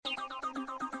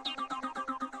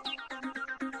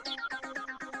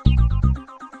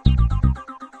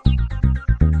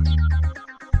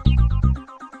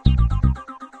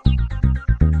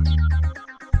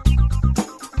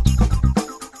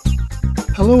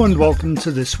Hello and welcome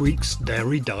to this week's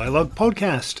Dairy Dialogue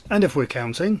podcast. And if we're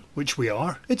counting, which we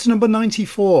are, it's number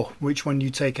 94, which when you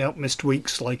take out missed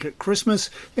weeks like at Christmas,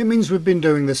 it means we've been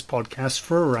doing this podcast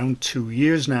for around 2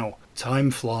 years now.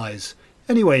 Time flies.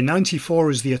 Anyway,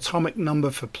 94 is the atomic number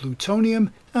for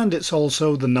plutonium, and it's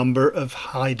also the number of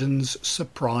Haydn's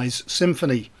Surprise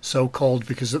Symphony, so called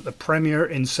because at the premiere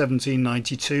in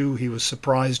 1792 he was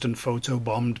surprised and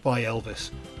photobombed by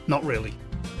Elvis. Not really.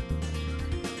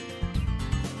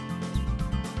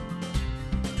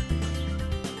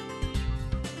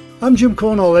 I'm Jim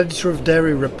Cornell, editor of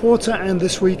Dairy Reporter, and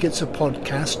this week it's a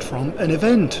podcast from an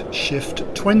event, Shift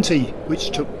 20, which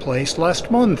took place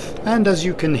last month. And as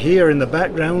you can hear in the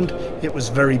background, it was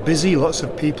very busy, lots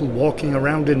of people walking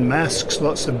around in masks,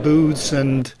 lots of booths,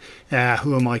 and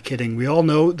who am I kidding? We all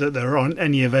know that there aren't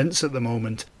any events at the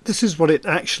moment. This is what it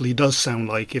actually does sound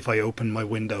like if I open my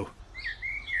window,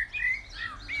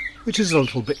 which is a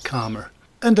little bit calmer.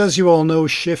 And as you all know,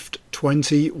 Shift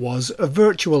 20 was a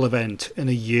virtual event in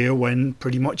a year when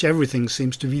pretty much everything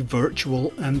seems to be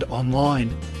virtual and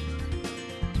online.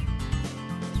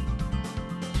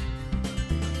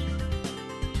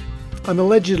 I'm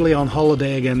allegedly on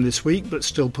holiday again this week, but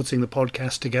still putting the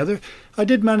podcast together. I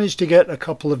did manage to get a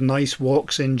couple of nice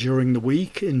walks in during the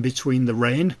week, in between the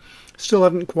rain. Still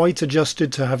haven't quite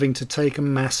adjusted to having to take a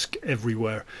mask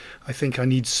everywhere. I think I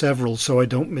need several so I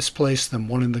don't misplace them.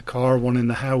 One in the car, one in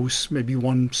the house, maybe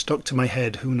one stuck to my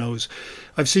head, who knows.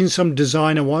 I've seen some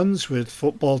designer ones with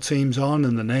football teams on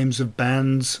and the names of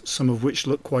bands, some of which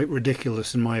look quite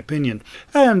ridiculous in my opinion.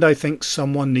 And I think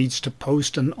someone needs to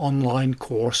post an online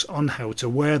course on how to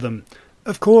wear them.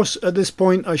 Of course, at this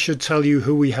point I should tell you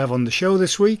who we have on the show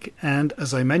this week, and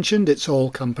as I mentioned, it's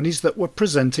all companies that were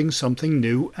presenting something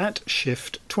new at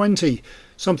Shift 20,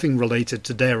 something related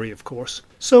to dairy, of course.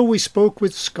 So we spoke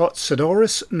with Scott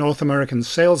Sidoris, North American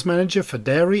Sales Manager for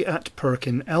Dairy at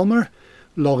PerkinElmer,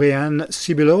 Lauriane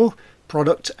Cibilot,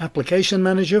 Product Application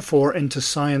Manager for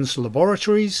Interscience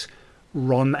Laboratories,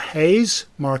 Ron Hayes,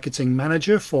 Marketing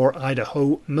Manager for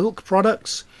Idaho Milk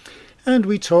Products, and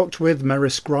we talked with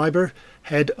Meris Greiber,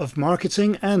 Head of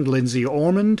Marketing, and Lindsay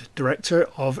Ormond, Director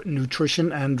of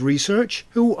Nutrition and Research,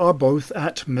 who are both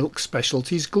at Milk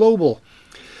Specialties Global.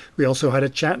 We also had a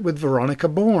chat with Veronica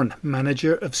Bourne,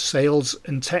 Manager of Sales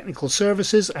and Technical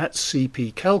Services at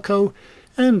CP Kelco,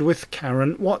 and with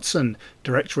Karen Watson,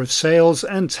 Director of Sales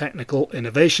and Technical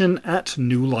Innovation at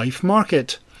New Life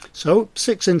Market. So,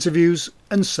 6 interviews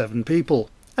and 7 people.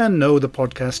 And no, the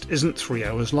podcast isn't 3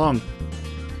 hours long.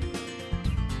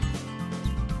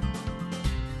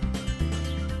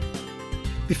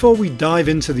 Before we dive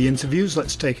into the interviews,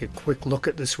 let's take a quick look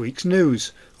at this week's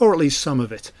news, or at least some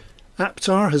of it.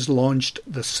 Aptar has launched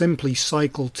the Simply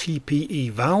Cycle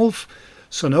TPE valve.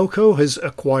 Sunoco has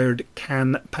acquired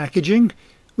Can Packaging.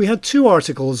 We had 2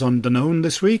 articles on Danone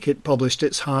this week. It published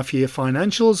its half-year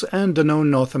financials, and Danone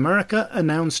North America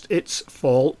announced its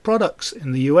fall products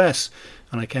in the US.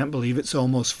 And I can't believe it's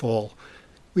almost fall.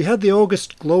 We had the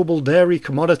August Global Dairy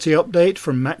Commodity Update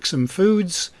from Maxim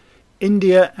Foods.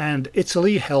 India and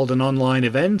Italy held an online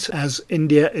event as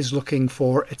India is looking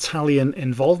for Italian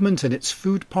involvement in its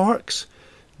food parks.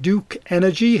 Duke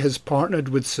Energy has partnered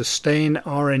with Sustain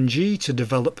RNG to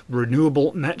develop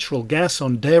renewable natural gas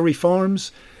on dairy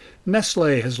farms.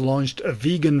 Nestlé has launched a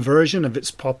vegan version of its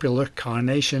popular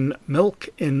Carnation milk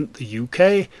in the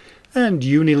UK. And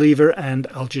Unilever and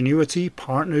Algenuity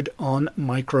partnered on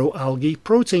microalgae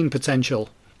protein potential.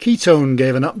 Ketone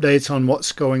gave an update on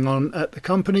what's going on at the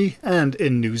company, and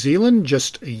in New Zealand,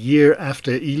 just a year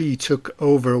after Ely took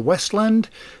over Westland,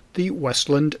 the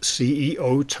Westland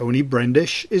CEO Tony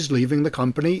Brendish is leaving the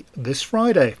company this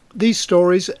Friday. These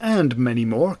stories and many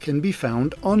more can be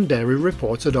found on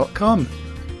dairyreporter.com.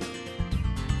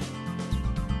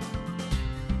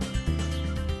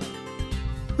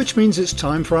 Which means it's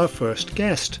time for our first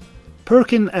guest.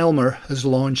 PerkinElmer has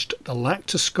launched the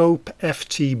Lactoscope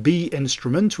FTB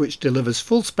instrument, which delivers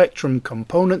full-spectrum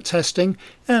component testing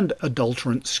and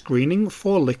adulterant screening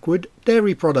for liquid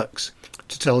dairy products.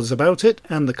 To tell us about it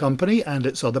and the company and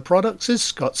its other products is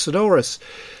Scott Sidoris,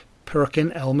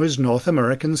 PerkinElmer's North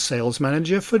American Sales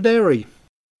Manager for Dairy.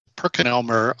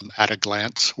 PerkinElmer, at a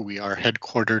glance, we are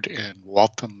headquartered in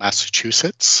Waltham,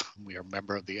 Massachusetts. We are a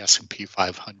member of the S&P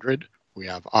 500. We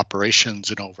have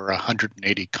operations in over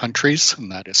 180 countries,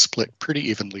 and that is split pretty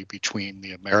evenly between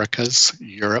the Americas,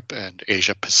 Europe, and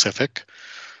Asia Pacific.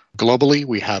 Globally,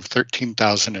 we have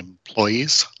 13,000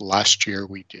 employees. Last year,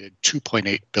 we did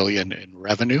 $2.8 billion in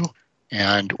revenue,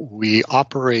 and we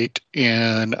operate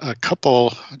in a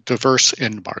couple diverse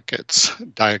end markets: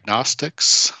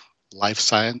 diagnostics, life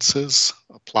sciences,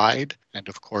 applied, and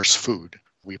of course, food.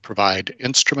 We provide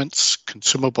instruments,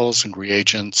 consumables, and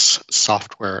reagents,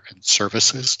 software, and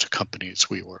services to companies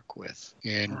we work with.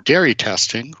 In dairy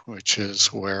testing, which is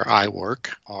where I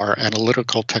work, our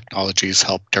analytical technologies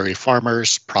help dairy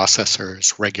farmers,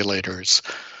 processors, regulators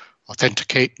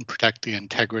authenticate and protect the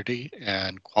integrity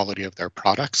and quality of their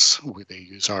products. They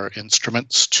use our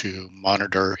instruments to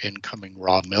monitor incoming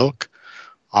raw milk,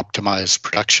 optimize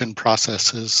production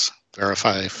processes,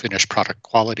 verify finished product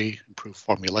quality, improve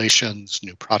formulations,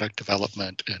 new product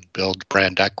development, and build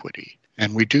brand equity.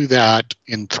 And we do that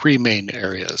in three main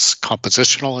areas: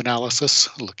 compositional analysis,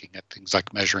 looking at things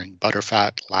like measuring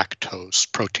butterfat, lactose,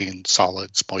 protein,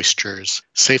 solids, moistures;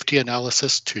 safety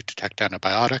analysis to detect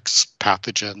antibiotics,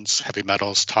 pathogens, heavy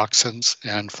metals, toxins;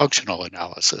 and functional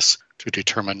analysis to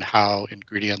determine how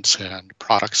ingredients and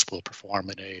products will perform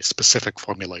in a specific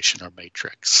formulation or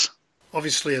matrix.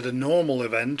 Obviously, at a normal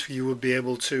event, you would be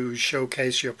able to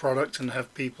showcase your product and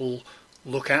have people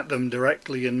look at them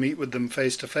directly and meet with them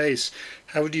face to face.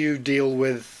 How do you deal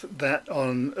with that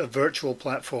on a virtual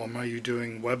platform? Are you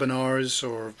doing webinars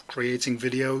or creating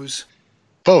videos?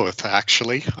 Both,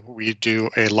 actually. We do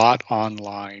a lot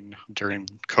online during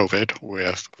COVID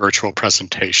with virtual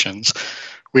presentations.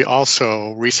 We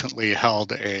also recently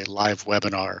held a live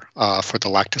webinar for the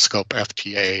Lactoscope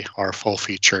FTA, our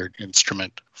full-featured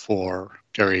instrument for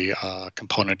dairy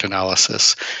component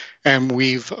analysis. And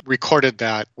we've recorded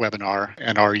that webinar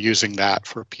and are using that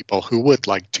for people who would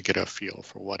like to get a feel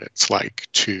for what it's like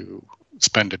to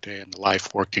spend a day in the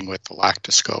life working with the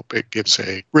Lactoscope. It gives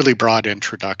a really broad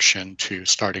introduction to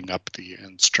starting up the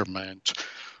instrument,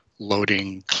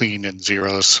 loading clean and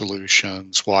zero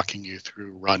solutions, walking you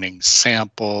through running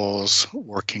samples,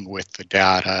 working with the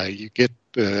data. You get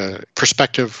the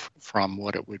perspective from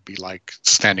what it would be like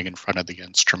standing in front of the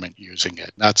instrument using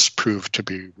it. That's proved to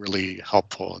be really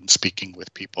helpful in speaking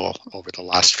with people over the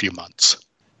last few months.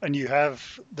 And you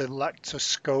have the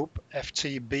Lactoscope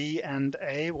FTB and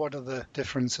A. What are the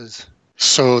differences?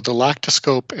 So the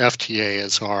Lactoscope FTA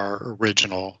is our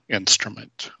original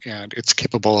instrument, and it's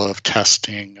capable of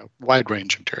testing a wide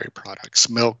range of dairy products: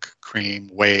 milk, cream,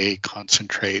 whey,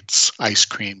 concentrates, ice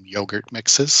cream, yogurt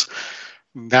mixes.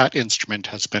 That instrument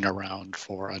has been around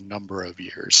for a number of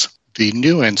years. The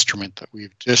new instrument that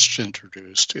we've just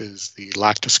introduced is the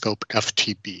Lactoscope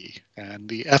FTB, and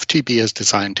the FTB is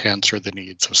designed to answer the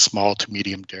needs of small to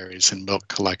medium dairies and milk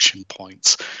collection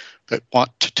points that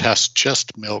want to test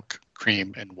just milk,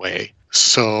 cream, and whey.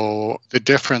 So the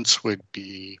difference would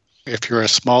be if you're a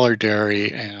smaller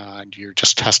dairy and you're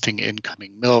just testing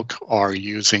incoming milk or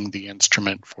using the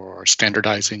instrument for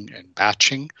standardizing and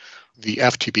batching, the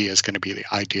FTB is going to be the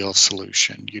ideal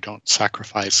solution. You don't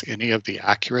sacrifice any of the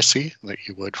accuracy that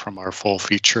you would from our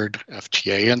full-featured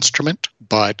FTA instrument,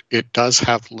 but it does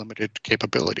have limited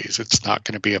capabilities. It's not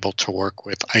going to be able to work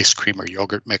with ice cream or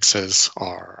yogurt mixes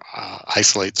or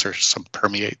isolates or some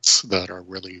permeates that are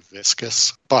really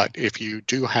viscous. But if you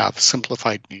do have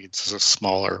simplified needs as a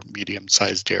smaller,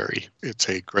 medium-sized dairy, it's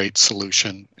a great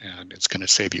solution and it's going to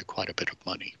save you quite a bit of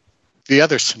money. The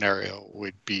other scenario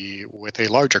would be with a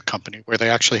larger company where they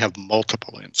actually have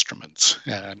multiple instruments.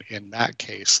 And in that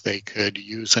case, they could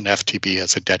use an FTB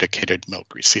as a dedicated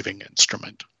milk receiving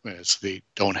instrument, as they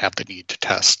don't have the need to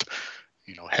test,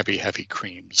 heavy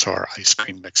creams or ice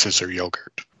cream mixes or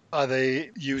yogurt. Are they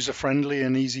user-friendly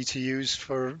and easy to use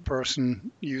for a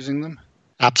person using them?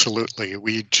 Absolutely.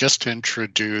 We just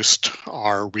introduced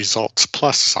our Results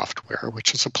Plus software,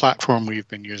 which is a platform we've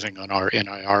been using on our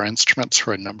NIR instruments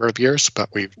for a number of years, but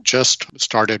we've just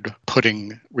started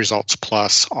putting Results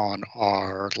Plus on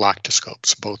our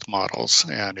Lactoscopes, both models,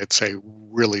 and it's a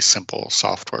really simple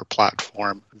software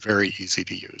platform, very easy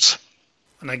to use.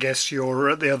 And I guess you're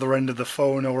at the other end of the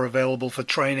phone or available for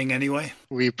training anyway?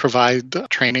 We provide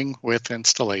training with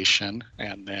installation,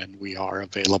 and then we are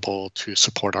available to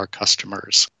support our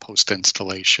customers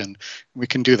post-installation. We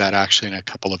can do that actually in a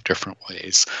couple of different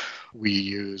ways. We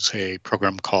use a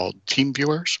program called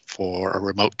TeamViewer for a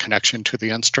remote connection to the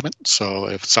instrument. So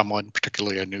if someone,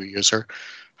 particularly a new user,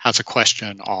 has a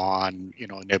question on,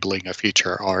 enabling a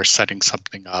feature or setting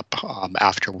something up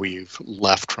after we've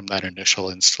left from that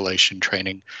initial installation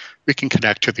training, we can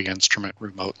connect to the instrument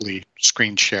remotely,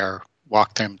 screen share,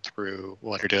 walk them through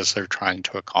what it is they're trying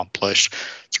to accomplish.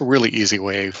 It's a really easy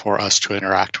way for us to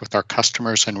interact with our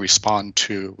customers and respond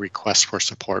to requests for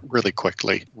support really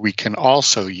quickly. We can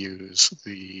also use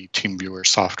the TeamViewer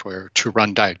software to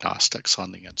run diagnostics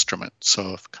on the instrument.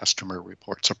 So if a customer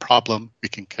reports a problem, we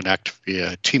can connect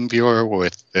via TeamViewer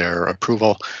with their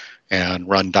approval and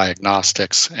run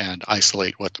diagnostics and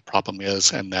isolate what the problem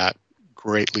is, and that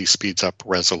greatly speeds up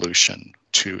resolution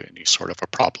to any sort of a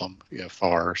problem if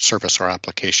our service or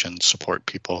application support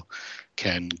people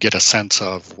can get a sense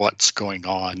of what's going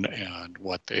on and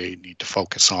what they need to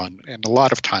focus on. And a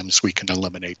lot of times we can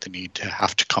eliminate the need to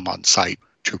have to come on site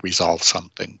to resolve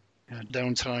something. Yeah,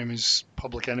 downtime is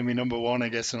public enemy number one, I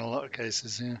guess, in a lot of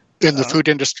cases. Yeah. In the food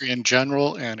industry in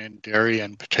general and in dairy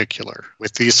in particular.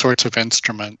 With these sorts of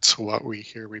instruments, what we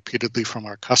hear repeatedly from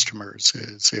our customers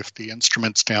is if the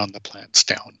instrument's down, the plant's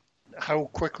down. How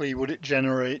quickly would it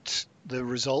generate the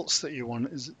results that you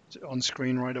want? Is it on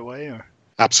screen right away? Or?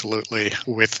 Absolutely,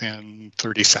 within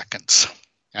 30 seconds.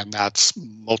 And that's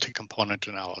multi-component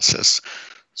analysis.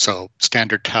 So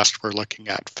standard test, we're looking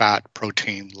at fat,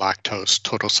 protein, lactose,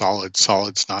 total solids,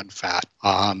 solids, non-fat.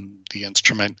 The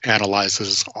instrument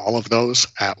analyzes all of those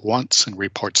at once and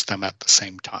reports them at the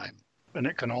same time. And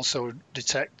it can also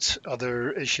detect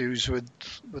other issues with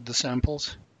the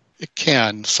samples? It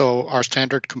can. So our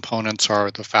standard components are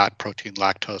the fat, protein,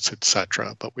 lactose,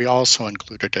 etc. But we also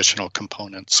include additional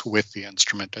components with the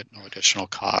instrument at no additional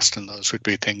cost. And those would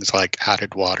be things like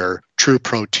added water, true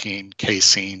protein,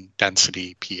 casein,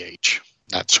 density, pH,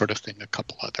 that sort of thing, a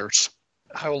couple others.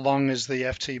 How long has the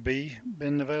FTB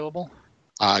been available?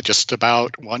 Just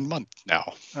about 1 month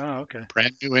now. Oh, okay.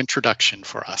 Brand new introduction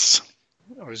for us.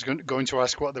 I was going to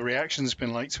ask what the reaction's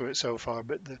been like to it so far,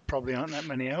 but there probably aren't that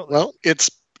many out there. Well,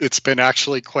 it's been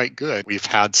actually quite good. We've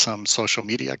had some social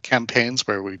media campaigns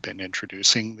where we've been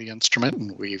introducing the instrument,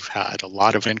 and we've had a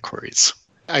lot of inquiries.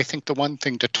 I think the one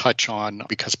thing to touch on,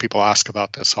 because people ask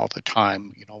about this all the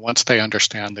time, once they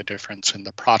understand the difference in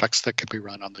the products that can be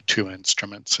run on the two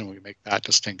instruments, and we make that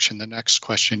distinction, the next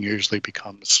question usually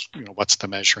becomes, what's the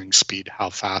measuring speed? How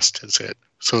fast is it?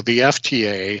 So the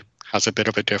FTA has a bit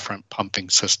of a different pumping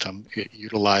system. It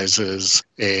utilizes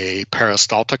a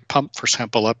peristaltic pump for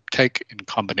sample uptake in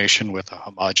combination with a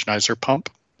homogenizer pump,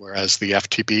 whereas the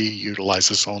FTB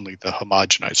utilizes only the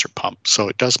homogenizer pump. So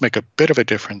it does make a bit of a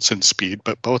difference in speed,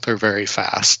 but both are very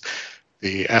fast.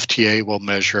 The FTA will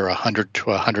measure 100 to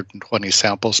 120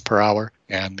 samples per hour,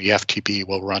 and the FTB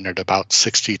will run at about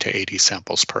 60 to 80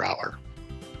 samples per hour.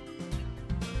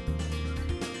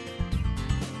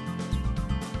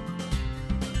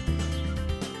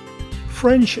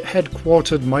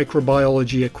 French-headquartered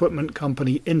microbiology equipment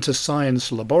company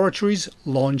InterScience Laboratories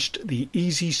launched the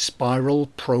Easy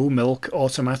Spiral Pro Milk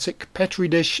automatic Petri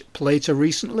dish plater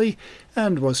recently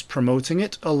and was promoting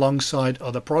it alongside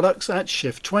other products at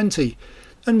Shift 20.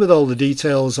 And with all the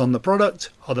details on the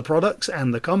product, other products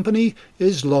and the company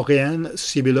is Lauriane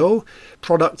Sibillot,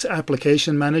 Product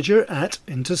Application Manager at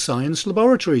InterScience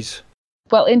Laboratories.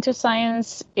 Well,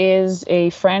 InterScience is a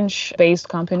French-based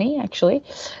company, actually.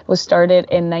 It was started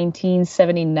in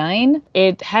 1979.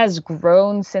 It has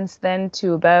grown since then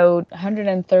to about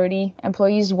 130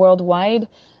 employees worldwide.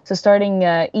 So starting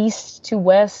east to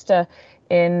west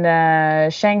in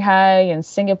Shanghai and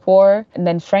Singapore, and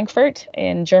then Frankfurt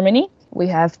in Germany. We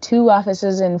have 2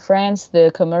 offices in France,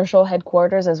 the commercial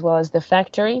headquarters as well as the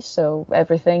factory. So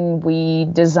everything we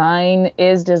design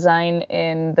is designed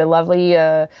in the lovely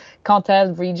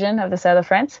Cantal region of the south of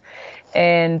France.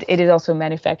 And it is also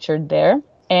manufactured there.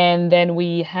 And then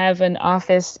we have an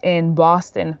office in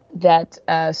Boston that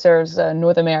serves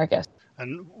North America.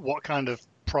 And what kind of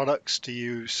products do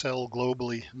you sell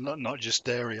globally? Not just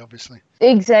dairy, obviously.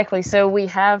 Exactly. So we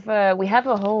have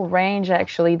a whole range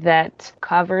actually that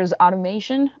covers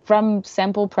automation from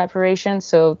sample preparation.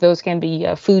 So those can be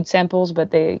food samples,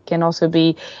 but they can also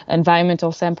be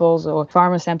environmental samples or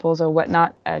pharma samples or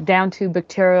whatnot, down to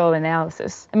bacterial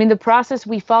analysis. I mean,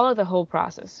 we follow the whole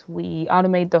process. We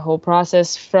automate the whole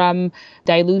process from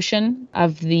dilution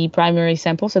of the primary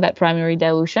sample, so that primary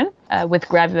dilution with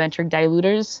gravimetric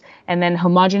diluters, and then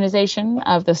homogenization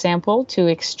of the sample to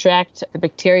extract the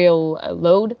bacterial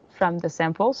load from the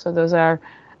sample. So those are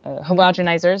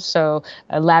homogenizers, so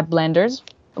lab blenders.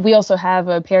 We also have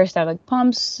peristaltic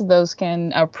pumps. Those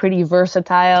are pretty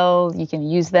versatile. You can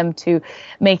use them to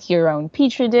make your own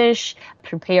petri dish,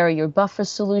 prepare your buffer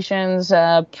solutions,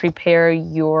 prepare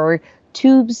your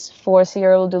tubes for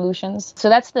serial dilutions. So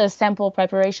that's the sample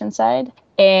preparation side.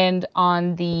 And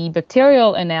on the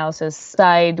bacterial analysis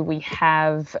side, we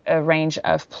have a range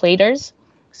of platers.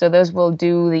 So those will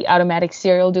do the automatic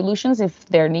serial dilutions if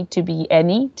there need to be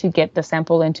any to get the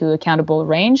sample into a countable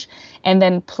range, and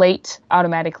then plate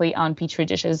automatically on petri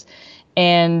dishes.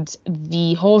 And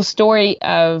the whole story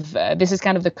of this is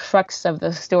kind of the crux of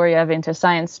the story of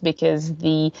InterScience, because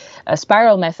the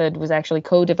spiral method was actually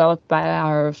co-developed by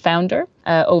our founder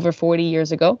over 40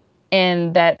 years ago.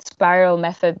 And that spiral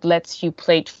method lets you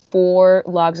plate 4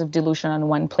 logs of dilution on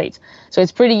one plate. So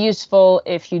it's pretty useful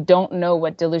if you don't know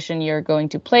what dilution you're going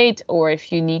to plate, or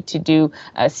if you need to do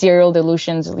serial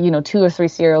dilutions, 2 or 3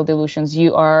 serial dilutions,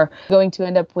 you are going to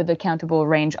end up with a countable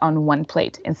range on one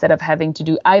plate instead of having to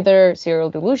do either serial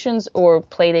dilutions or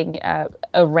plating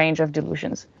a range of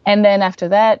dilutions. And then after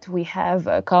that, we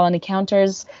have colony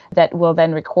counters that will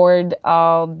then record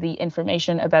all the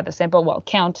information about the sample,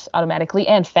 count automatically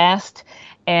and fast,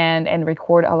 and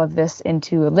record all of this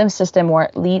into a LIMS system, or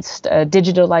at least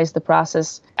digitalize the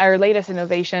process. Our latest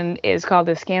innovation is called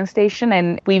the Scan Station,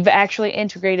 and we've actually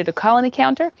integrated a colony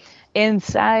counter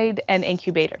inside an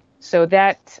incubator. So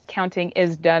that counting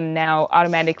is done now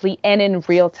automatically and in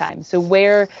real time. So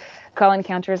where colony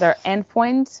counters are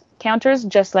endpoint counters,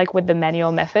 just like with the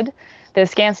manual method, the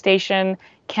Scan Station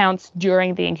counts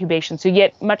during the incubation. So you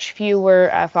get much fewer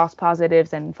false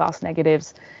positives and false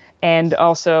negatives. And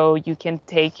also you can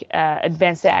take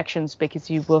advanced actions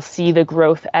because you will see the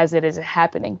growth as it is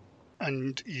happening.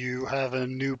 And you have a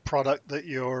new product that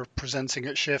you're presenting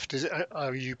at Shift.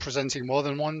 Are you presenting more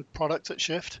than one product at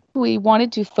Shift? We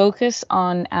wanted to focus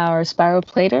on our spiral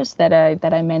platers that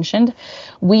I mentioned.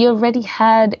 We already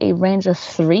had a range of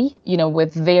 3,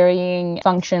 with varying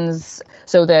functions.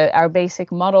 So our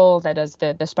basic model that does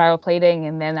the spiral plating,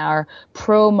 and then our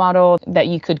Pro model that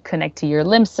you could connect to your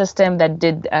LIMS system that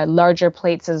did larger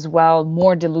plates as well,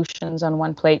 more dilutions on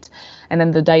one plate. And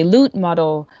then the dilute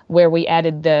model where we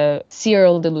added the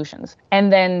serial dilutions.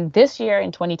 And then this year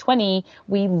in 2020,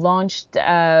 we launched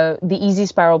the Easy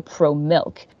Spiral Pro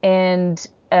Milk. And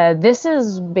this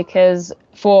is because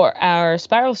for our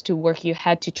spirals to work, you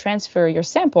had to transfer your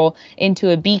sample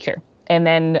into a beaker. And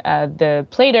then the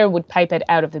plater would pipe it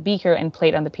out of the beaker and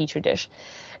plate on the Petri dish.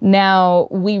 Now,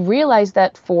 we realized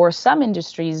that for some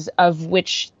industries, of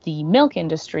which the milk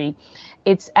industry,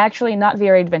 it's actually not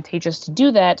very advantageous to do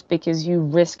that because you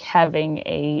risk having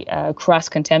a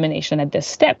cross-contamination at this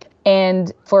step.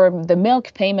 And for the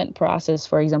milk payment process,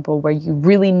 for example, where you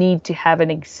really need to have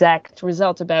an exact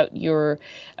result about your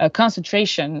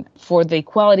concentration for the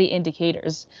quality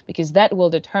indicators, because that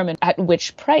will determine at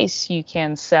which price you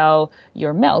can sell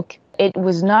your milk, it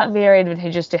was not very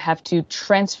advantageous to have to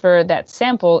transfer that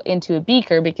sample into a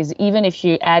beaker, because even if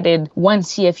you added 1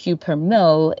 CFU per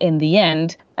mil in the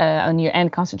end, on your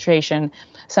end concentration,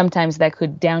 sometimes that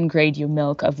could downgrade your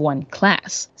milk of one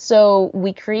class. So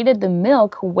we created the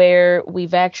milk where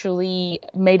we've actually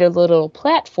made a little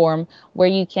platform where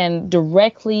you can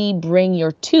directly bring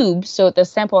your tube. So the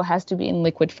sample has to be in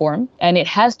liquid form, and it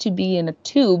has to be in a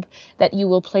tube that you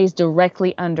will place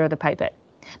directly under the pipette.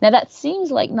 Now that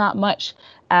seems like not much,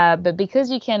 but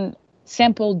because you can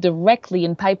sample directly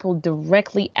and pipe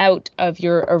directly out of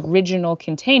your original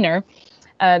container,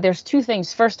 there's 2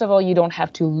 things. First of all, you don't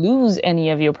have to lose any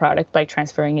of your product by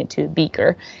transferring it to a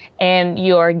beaker, and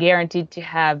you are guaranteed to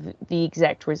have the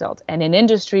exact result. And in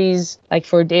industries like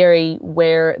for dairy,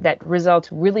 where that result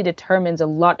really determines a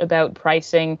lot about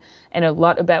pricing and a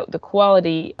lot about the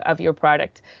quality of your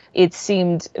product, it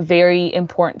seemed very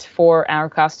important for our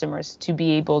customers to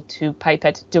be able to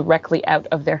pipette directly out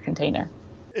of their container.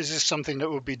 Is this something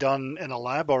that would be done in a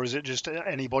lab, or is it just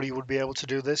anybody would be able to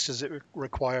do this? Does it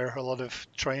require a lot of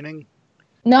training?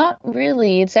 Not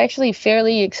really. It's actually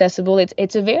fairly accessible.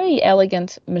 It's a very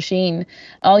elegant machine.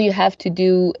 All you have to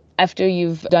do after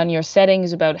you've done your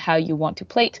settings about how you want to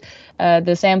plate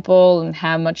the sample and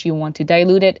how much you want to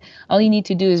dilute it, all you need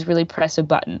to do is really press a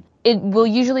button. It will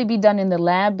usually be done in the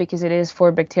lab because it is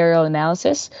for bacterial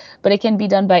analysis, but it can be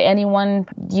done by anyone.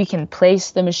 You can place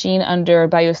the machine under a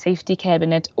biosafety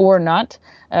cabinet or not,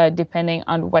 depending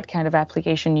on what kind of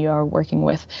application you are working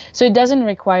with. So it doesn't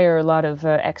require a lot of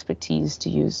expertise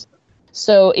to use.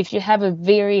 So if you have a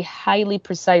very highly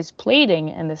precise plating,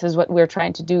 and this is what we're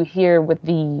trying to do here with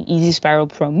the Easy Spiral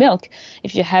Pro Milk,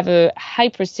 if you have a high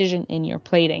precision in your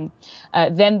plating,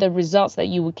 then the results that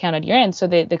you would count at your end, so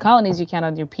the colonies you count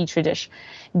on your Petri dish,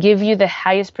 give you the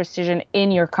highest precision in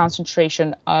your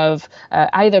concentration of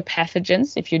either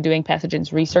pathogens, if you're doing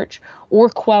pathogens research, or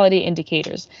quality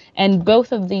indicators. And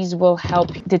both of these will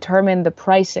help determine the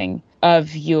pricing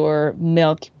of your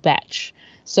milk batch.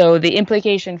 So the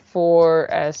implication for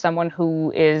someone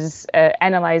who is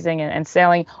analyzing and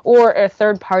selling, or a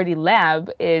third-party lab,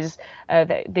 is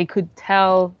that they could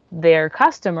tell their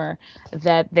customer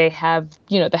that they have,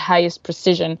 the highest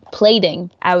precision plating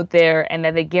out there, and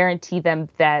that they guarantee them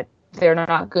that they're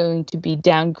not going to be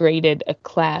downgraded a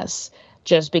class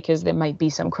just because there might be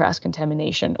some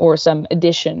cross-contamination or some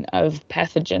addition of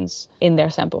pathogens in their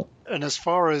sample. And as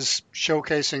far as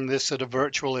showcasing this at a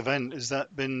virtual event, has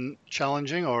that been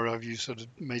challenging, or have you sort of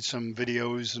made some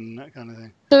videos and that kind of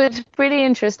thing? So it's pretty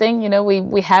interesting.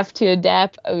 We have to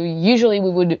adapt. Usually we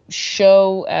would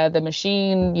show the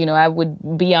machine, I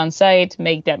would be on site,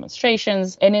 make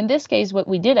demonstrations. And in this case, what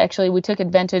we did actually, we took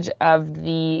advantage of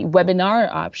the webinar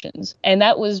options. And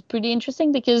that was pretty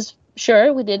interesting because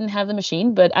sure, we didn't have the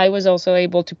machine, but I was also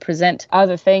able to present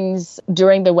other things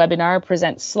during the webinar,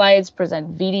 present slides,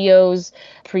 present videos,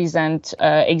 present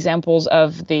examples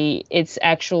of its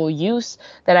actual use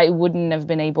that I wouldn't have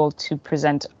been able to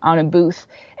present on a booth.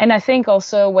 And I think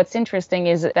also what's interesting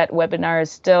is that webinar is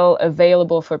still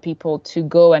available for people to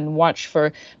go and watch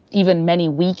for even many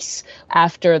weeks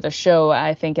after the show.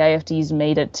 I think IFD's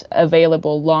made it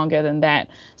available longer than that,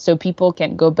 so people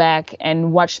can go back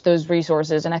and watch those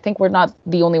resources. And I think we're not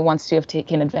the only ones to have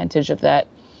taken advantage of that.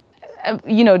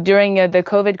 During the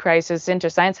COVID crisis,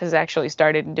 InterScience has actually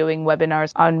started doing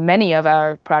webinars on many of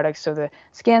our products. So the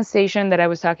ScanStation that I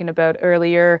was talking about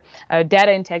earlier,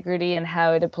 data integrity and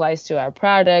how it applies to our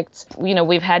products.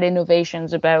 We've had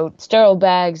innovations about sterile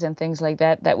bags and things like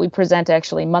that we present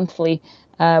actually monthly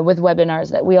with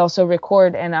webinars that we also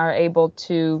record and are able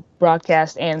to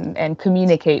broadcast and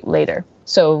communicate later.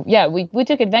 So yeah, we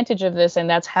took advantage of this, and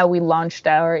that's how we launched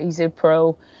our Easy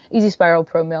Spiral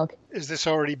Pro Milk. Is this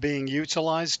already being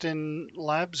utilized in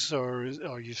labs, or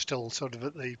are you still sort of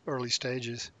at the early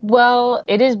stages? Well,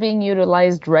 it is being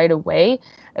utilized right away,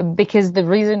 because the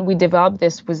reason we developed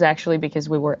this was actually because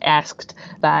we were asked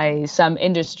by some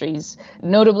industries,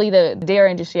 notably the dairy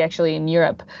industry actually in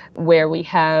Europe, where we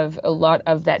have a lot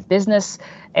of that business.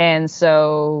 And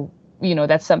so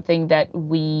that's something that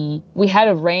we had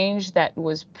a range that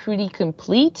was pretty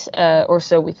complete, or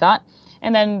so we thought.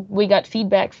 And then we got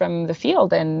feedback from the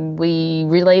field, and we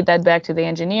relayed that back to the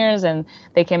engineers, and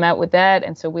they came out with that.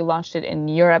 And so we launched it in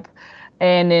Europe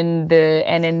and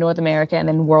in North America and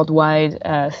then worldwide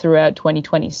throughout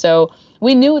 2020. So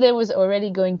we knew there was already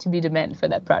going to be demand for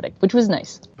that product, which was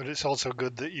nice. But it's also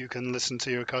good that you can listen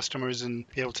to your customers and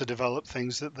be able to develop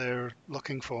things that they're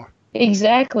looking for.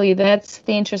 Exactly. That's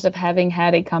the interest of having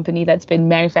had a company that's been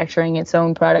manufacturing its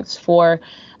own products for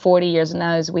 40 years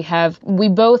now. Is we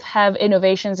both have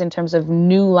innovations in terms of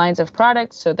new lines of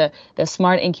products. So the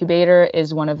Smart Incubator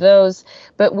is one of those,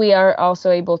 but we are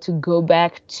also able to go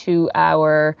back to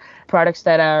our products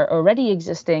that are already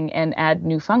existing and add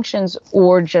new functions,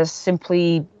 or just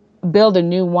simply build a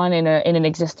new one in an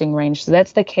existing range. So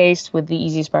that's the case with the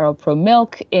Easy Spiral Pro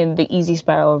Milk in the Easy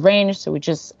Spiral range. So we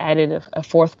just added a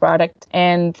fourth product.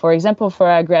 And for example, for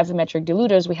our gravimetric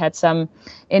diluters, we had some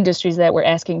industries that were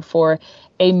asking for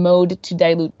a mode to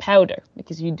dilute powder,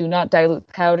 because you do not dilute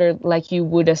powder like you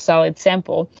would a solid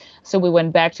sample. So we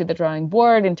went back to the drawing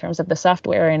board in terms of the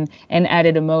software and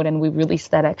added a mode, and we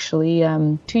released that actually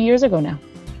 2 years ago now.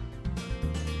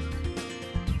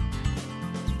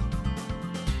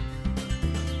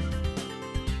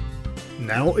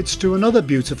 Now it's to another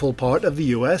beautiful part of the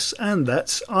US, and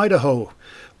that's Idaho.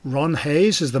 Ron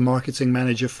Hayes is the marketing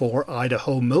manager for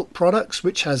Idaho Milk Products,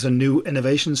 which has a new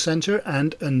innovation center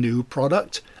and a new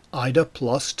product, Ida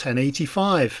Plus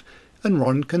 1085. And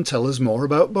Ron can tell us more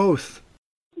about both.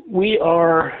 We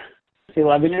are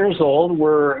 11 years old.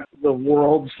 We're the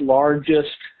world's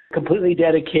largest completely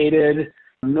dedicated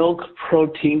milk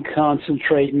protein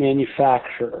concentrate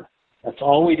manufacturer. That's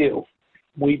all we do.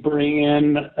 We bring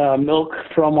in milk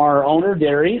from our owner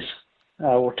dairies.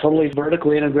 We're totally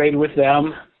vertically integrated with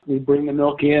them. We bring the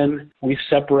milk in. We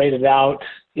separate it out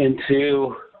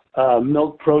into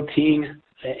milk protein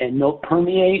and milk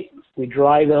permeate. We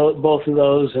dry both of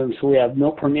those, and so we have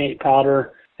milk permeate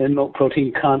powder and milk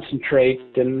protein concentrate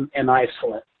and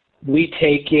isolate. We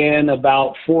take in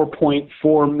about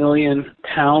 4.4 million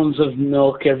pounds of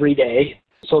milk every day.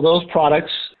 So those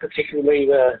products, particularly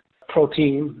the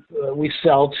protein, we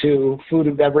sell to food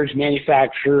and beverage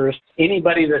manufacturers,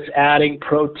 anybody that's adding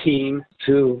protein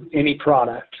to any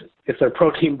product. If they're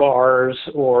protein bars,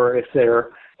 or if they're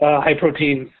high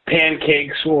protein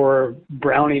pancakes or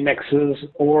brownie mixes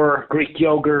or Greek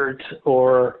yogurt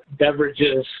or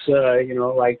beverages,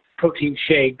 like protein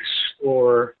shakes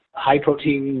or high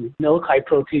protein milk, high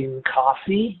protein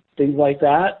coffee, things like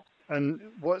that. And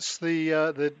what's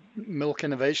the Milk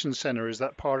Innovation Center? Is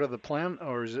that part of the plant,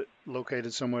 or is it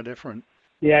located somewhere different?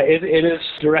 Yeah, it is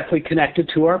directly connected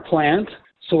to our plant.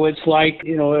 So it's like,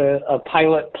 a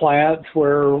pilot plant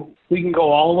where we can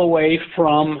go all the way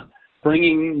from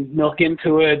bringing milk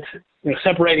into it,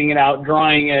 separating it out,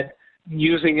 drying it,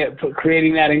 using it,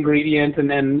 creating that ingredient, and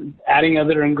then adding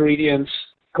other ingredients,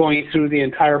 going through the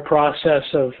entire process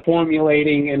of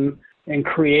formulating and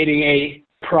creating a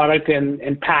product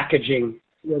and packaging,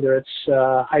 whether it's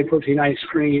high protein ice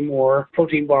cream or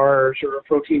protein bars or a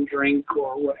protein drink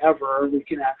or whatever. We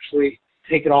can actually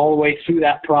take it all the way through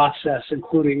that process,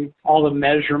 including all the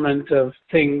measurement of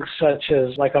things such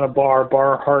as, like on a bar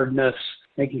hardness,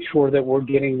 making sure that we're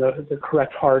getting the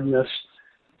correct hardness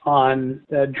on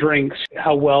drinks,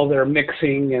 how well they're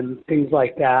mixing and things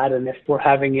like that. And if we're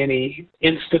having any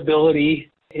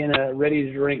instability in a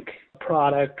ready-to-drink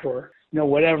product or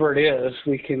whatever it is,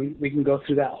 we can go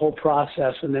through that whole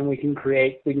process, and then we can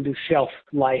do shelf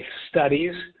life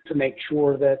studies to make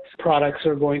sure that products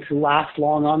are going to last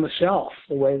long on the shelf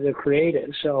the way they're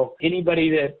created. So anybody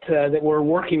that we're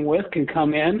working with can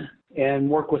come in and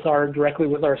work directly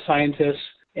with our scientists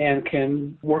and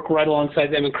can work right alongside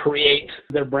them and create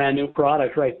their brand new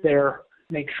product right there,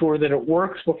 make sure that it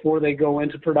works before they go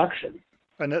into production.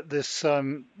 And at this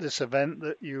event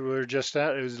that you were just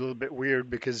at, it was a little bit weird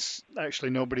because actually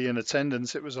nobody in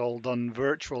attendance. It was all done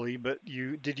virtually. But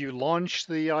did you launch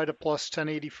the IDA Plus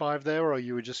 1085 there, or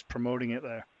you were just promoting it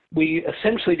there? We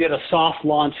essentially did a soft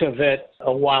launch of it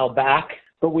a while back,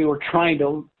 but we were trying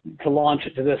to launch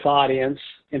it to this audience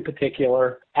in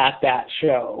particular at that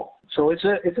show. So it's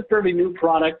a fairly new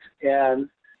product, and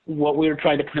what we were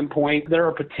trying to pinpoint, there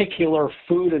are particular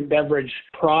food and beverage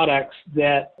products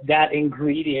that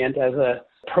ingredient as a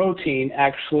protein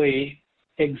actually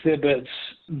exhibits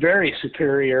very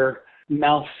superior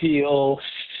mouthfeel,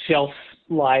 shelf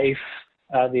life,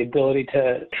 the ability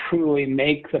to truly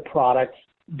make the product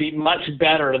be much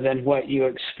better than what you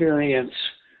experience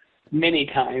many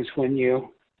times when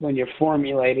you're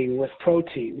formulating with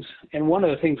proteins. And one of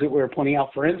the things that we were pointing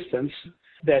out, for instance,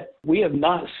 that we have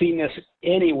not seen this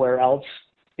anywhere else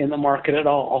in the market at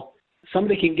all.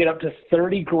 Somebody can get up to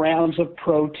 30 grams of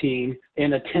protein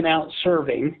in a 10-ounce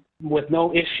serving with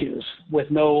no issues, with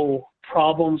no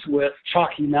problems with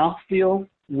chalky mouthfeel,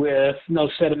 with no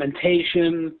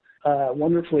sedimentation,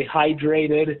 wonderfully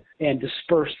hydrated and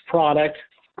dispersed product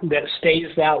that stays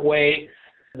that way.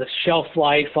 The shelf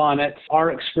life on it,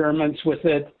 our experiments with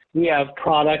it, we have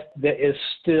product that is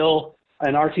still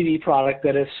an RTD product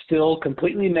that is still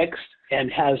completely mixed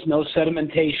and has no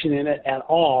sedimentation in it at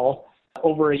all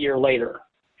over a year later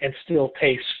and still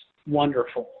tastes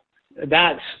wonderful.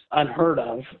 That's unheard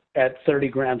of at 30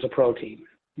 grams of protein.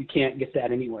 You can't get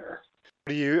that anywhere.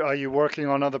 Are you working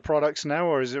on other products now,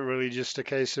 or is it really just a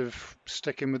case of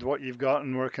sticking with what you've got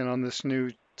and working on this new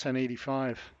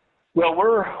 1085? Well,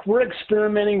 we're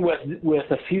experimenting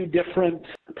with a few different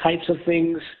types of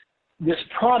things. This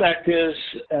product is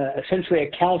essentially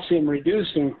a calcium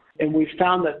reducing, and we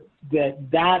found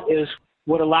that is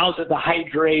what allows it to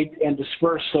hydrate and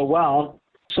disperse so well.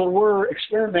 So we're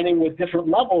experimenting with different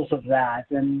levels of that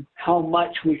and how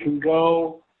much we can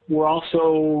go. We're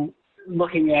also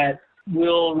looking at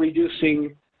will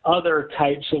reducing other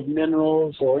types of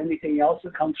minerals or anything else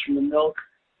that comes from the milk.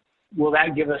 Will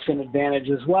that give us an advantage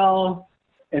as well?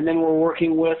 And then we're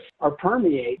working with our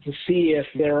permeate to see if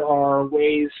there are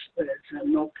ways that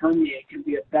milk permeate can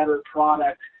be a better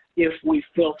product if we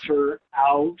filter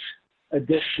out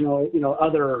additional,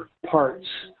 other parts,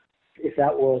 if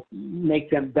that will make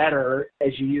them better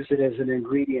as you use it as an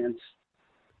ingredient.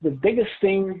 The biggest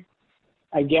thing,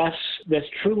 I guess, that's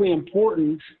truly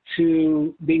important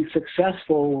to being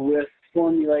successful with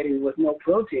formulating with milk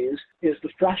proteins is the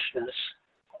freshness.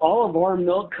 All of our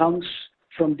milk comes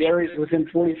from dairies within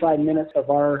 45 minutes of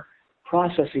our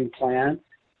processing plant.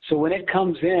 So when it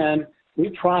comes in, we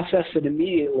process it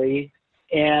immediately.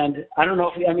 And I don't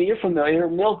know you're familiar,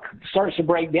 milk starts to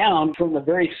break down from the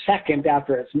very second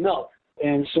after it's milked.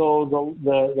 And so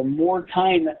the more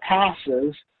time that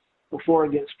passes before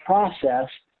it gets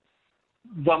processed,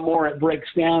 the more it breaks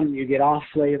down and you get off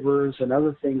flavors and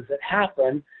other things that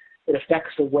happen. It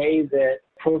affects the way that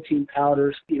protein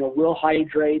powders, will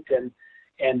hydrate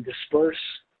and disperse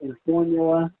in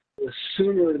formula. The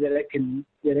sooner that it can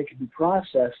be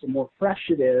processed, the more fresh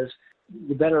it is,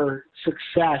 the better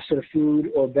success that a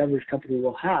food or beverage company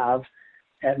will have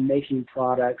at making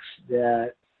products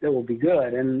that will be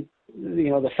good. And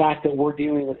the fact that we're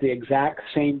dealing with the exact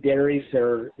same dairies,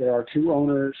 there are two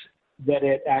owners, that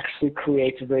it actually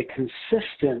creates a very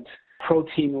consistent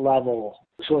protein level.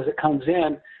 So as it comes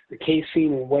in, the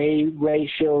casein and whey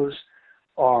ratios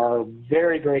are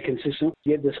very, very consistent.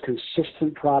 You get this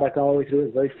consistent product all the way through.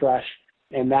 It's very fresh,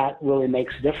 and that really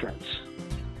makes a difference.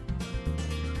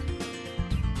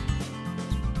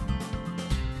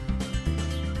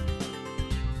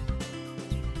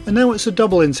 And now it's a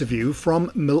double interview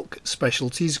from Milk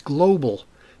Specialties Global.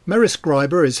 Meris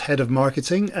Greiber is Head of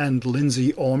Marketing and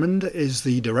Lindsay Ormond is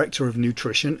the Director of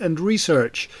Nutrition and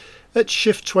Research. At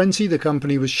Shift 20, the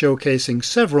company was showcasing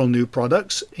several new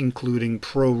products, including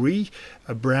ProRe,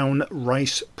 a brown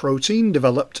rice protein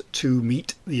developed to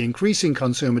meet the increasing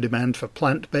consumer demand for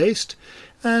plant-based,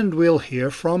 and we'll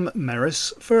hear from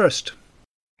Meris first.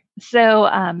 So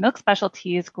Milk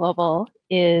Specialties Global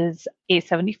is a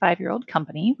 75-year-old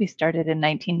company. We started in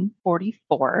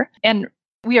 1944, and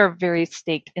we are very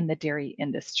staked in the dairy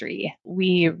industry.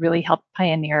 We really helped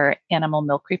pioneer animal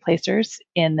milk replacers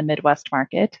in the Midwest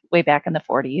market way back in the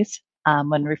 40s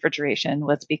when refrigeration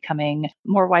was becoming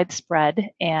more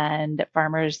widespread and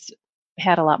farmers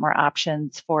had a lot more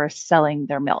options for selling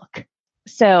their milk.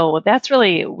 So that's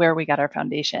really where we got our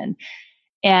foundation.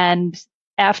 And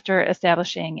after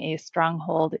establishing a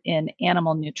stronghold in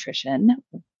animal nutrition,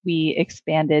 we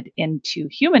expanded into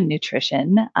human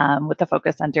nutrition with a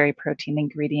focus on dairy protein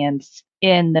ingredients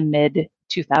in the mid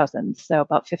 2000s, so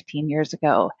about 15 years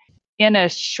ago. In a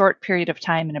short period of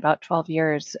time, in about 12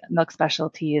 years, Milk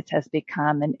Specialties has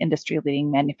become an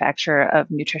industry-leading manufacturer of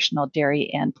nutritional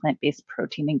dairy and plant-based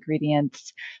protein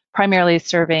ingredients, primarily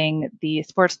serving the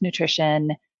sports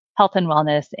nutrition, health and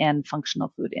wellness, and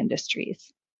functional food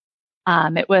industries.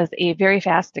 It was a very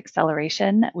fast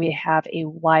acceleration. We have a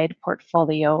wide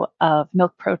portfolio of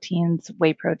milk proteins,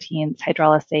 whey proteins,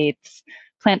 hydrolysates,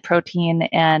 plant protein,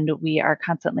 and we are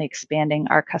constantly expanding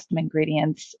our custom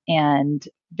ingredients and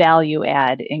value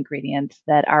add ingredients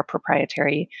that are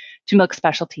proprietary to Milk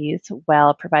Specialties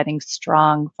while providing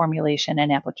strong formulation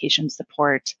and application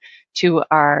support to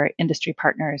our industry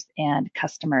partners and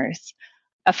customers.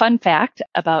 A fun fact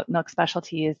about Milk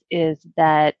Specialties is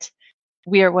that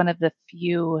we are one of the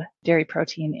few dairy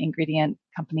protein ingredient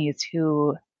companies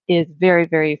who is very,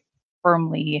 very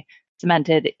firmly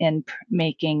cemented in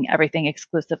making everything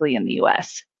exclusively in the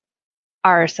US.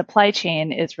 Our supply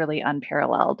chain is really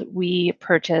unparalleled. We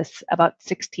purchase about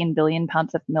 16 billion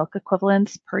pounds of milk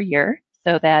equivalents per year.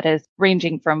 So that is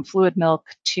ranging from fluid milk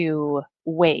to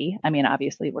whey. I mean,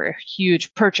 obviously, we're a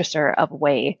huge purchaser of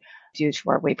whey due to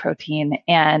our whey protein,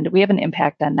 and we have an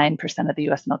impact on 9% of the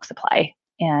US milk supply.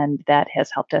 And that has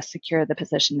helped us secure the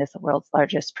position as the world's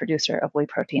largest producer of whey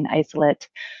protein isolate.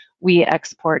 We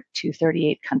export to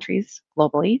 38 countries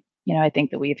globally. You know, I think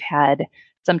that we've had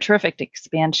some terrific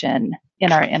expansion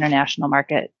in our international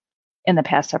market in the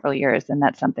past several years, and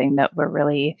that's something that we're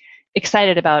really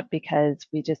excited about because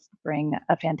we just bring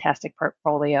a fantastic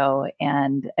portfolio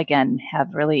and, again,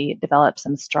 have really developed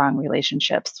some strong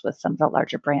relationships with some of the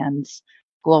larger brands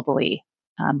globally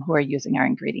who are using our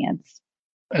ingredients.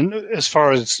 And as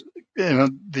far as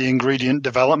the ingredient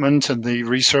development and the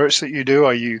research that you do,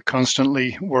 are you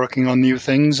constantly working on new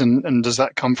things? And does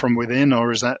that come from within,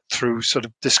 or is that through sort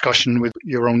of discussion with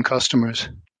your own customers?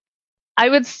 I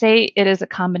would say it is a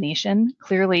combination.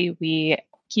 Clearly, we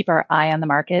keep our eye on the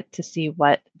market to see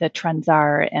what the trends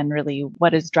are and really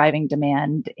what is driving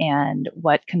demand and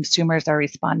what consumers are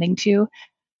responding to.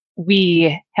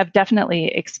 We have definitely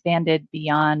expanded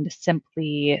beyond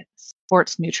simply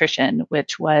sports nutrition,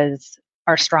 which was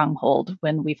our stronghold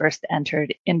when we first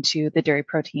entered into the dairy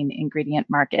protein ingredient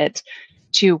market,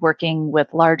 to working with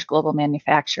large global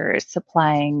manufacturers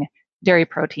supplying dairy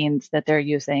proteins that they're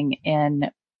using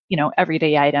in,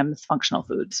 everyday items, functional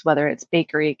foods, whether it's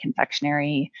bakery,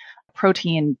 confectionery.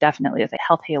 Protein definitely is a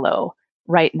health halo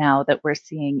right now that we're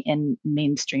seeing in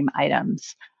mainstream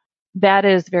items. That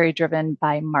is very driven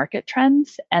by market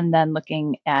trends and then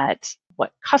looking at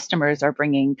what customers are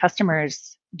bringing.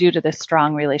 Customers, due to the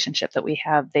strong relationship that we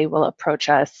have, they will approach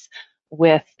us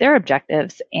with their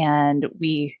objectives and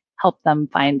we help them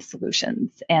find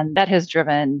solutions. And that has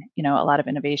driven, a lot of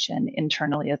innovation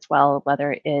internally as well,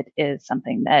 whether it is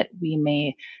something that we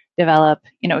may develop,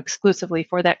 exclusively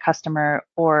for that customer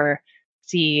or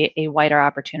see a wider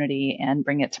opportunity and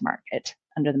bring it to market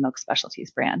under the Milk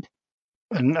Specialties brand.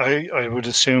 And I would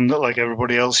assume that, like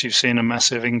everybody else, you've seen a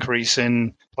massive increase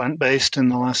in plant-based in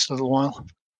the last little while.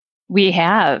 We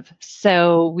have.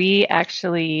 So we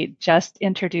actually just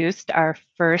introduced our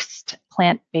first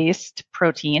plant-based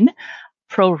protein,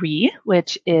 ProRe,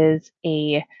 which is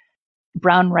a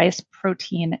brown rice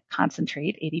protein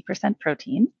concentrate, 80%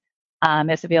 protein.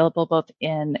 It's available both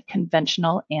in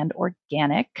conventional and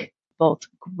organic, both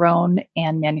grown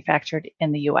and manufactured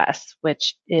in the US,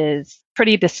 which is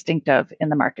pretty distinctive in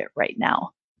the market right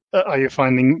now. Are you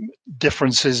finding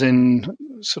differences in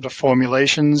sort of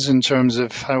formulations in terms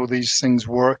of how these things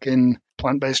work in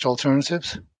plant-based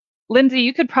alternatives? Lindsay,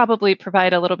 you could probably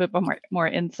provide a little bit more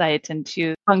insight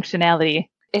into functionality.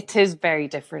 It is very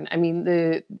different. I mean,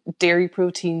 the dairy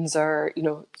proteins are,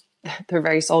 they're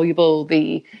very soluble.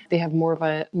 They have more of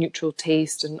a neutral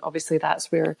taste, and obviously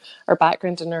that's where our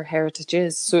background and our heritage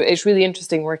is. So it's really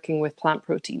interesting working with plant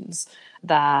proteins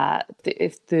that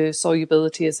if the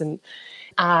solubility isn't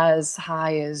as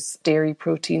high as dairy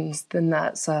proteins, then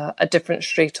that's a different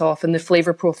straight off. And the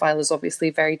flavor profile is obviously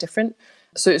very different.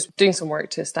 So it's doing some work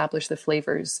to establish the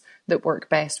flavors that work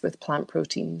best with plant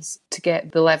proteins to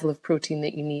get the level of protein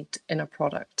that you need in a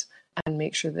product and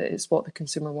make sure that it's what the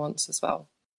consumer wants as well.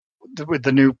 With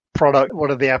the new product,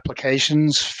 what are the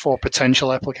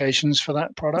potential applications for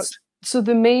that product? So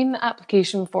the main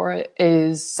application for it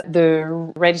is the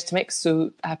ready to mix,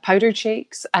 so powdered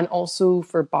shakes, and also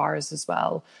for bars as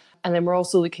well. And then we're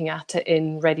also looking at it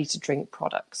in ready to drink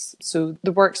products. So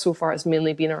the work so far has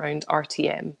mainly been around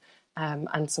RTM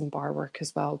and some bar work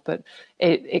as well, but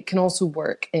it can also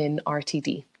work in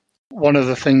RTD. One of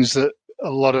the things that a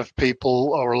lot of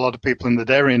people in the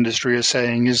dairy industry are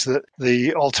saying is that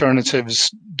the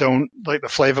alternatives don't, like the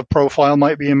flavor profile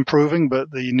might be improving, but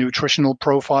the nutritional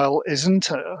profile isn't.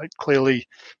 Clearly,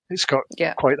 it's got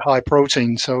quite high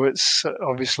protein, so it's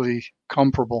obviously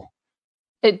comparable.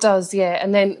 It does, yeah.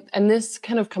 And this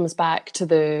kind of comes back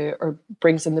to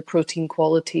brings in the protein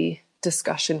quality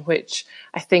discussion, which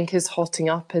I think is hotting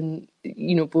up in,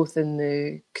 both in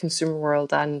the consumer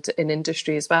world and in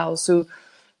industry as well. So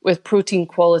with protein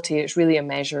quality, it's really a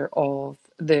measure of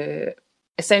the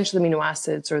essential amino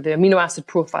acids or the amino acid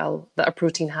profile that a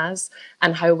protein has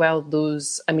and how well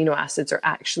those amino acids are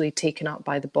actually taken up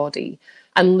by the body.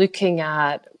 And looking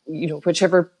at,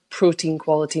 whichever protein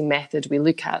quality method we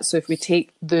look at. So if we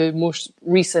take the most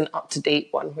recent up-to-date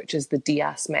one, which is the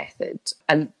DIAS method,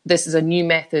 and this is a new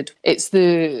method, it's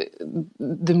the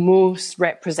most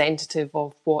representative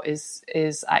of what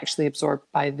is actually absorbed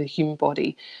by the human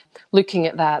body. Looking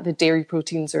at that, the dairy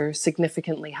proteins are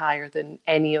significantly higher than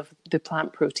any of the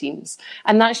plant proteins.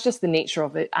 And that's just the nature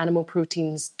of it. Animal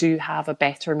proteins do have a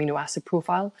better amino acid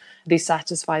profile. They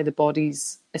satisfy the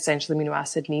body's essential amino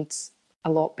acid needs a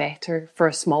lot better for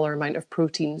a smaller amount of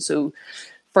protein. So,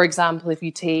 for example, if you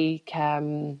take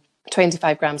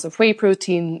 25 grams of whey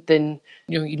protein, then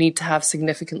you need to have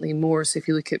significantly more. So if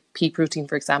you look at pea protein,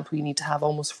 for example, you need to have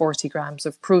almost 40 grams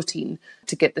of protein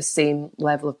to get the same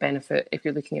level of benefit if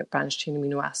you're looking at branched chain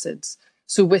amino acids.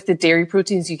 So with the dairy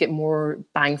proteins, you get more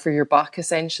bang for your buck,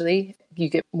 essentially. You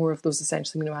get more of those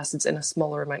essential amino acids in a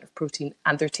smaller amount of protein,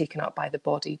 and they're taken up by the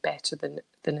body better than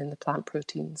in the plant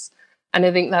proteins. And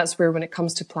I think that's where, when it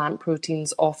comes to plant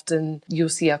proteins, often you'll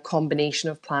see a combination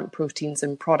of plant proteins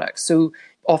in products. So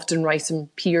often rice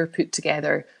and pea are put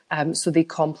together, so they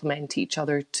complement each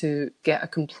other to get a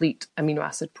complete amino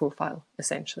acid profile,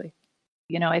 essentially.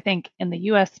 I think in the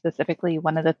US specifically,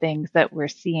 one of the things that we're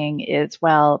seeing is,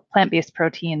 plant-based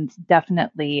proteins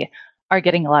definitely are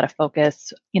getting a lot of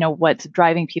focus. What's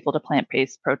driving people to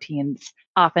plant-based proteins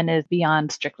often is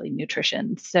beyond strictly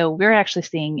nutrition. So we're actually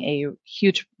seeing a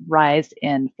huge rise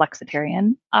in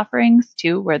flexitarian offerings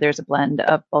too, where there's a blend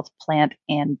of both plant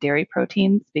and dairy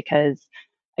proteins, because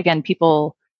again,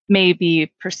 people may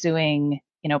be pursuing,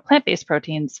 plant-based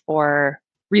proteins for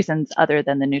reasons other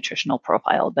than the nutritional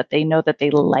profile, but they know that they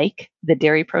like the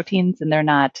dairy proteins and they're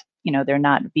not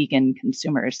vegan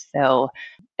consumers. So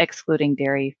excluding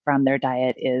dairy from their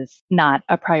diet is not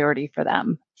a priority for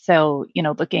them. So,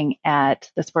 looking at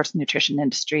the sports nutrition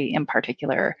industry in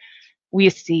particular,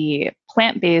 we see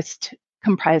plant-based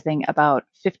comprising about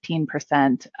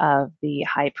 15% of the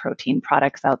high protein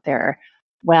products out there,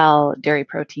 while dairy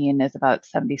protein is about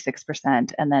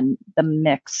 76%, and then the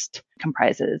mixed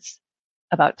comprises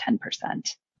about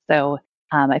 10%. So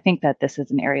I think that this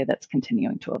is an area that's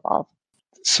continuing to evolve.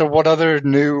 So what other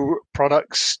new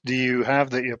products do you have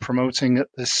that you're promoting at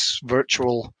this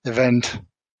virtual event?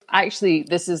 Actually,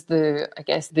 this is the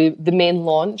main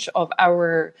launch of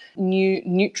our new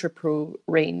NutriPro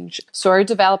range. So our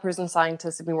developers and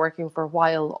scientists have been working for a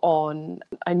while on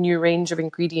a new range of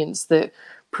ingredients that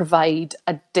provide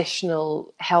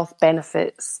additional health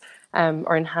benefits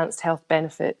or enhanced health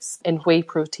benefits in whey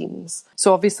proteins.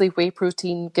 So obviously whey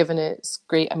protein, given its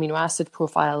great amino acid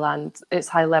profile and its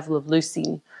high level of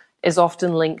leucine, is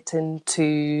often linked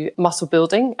into muscle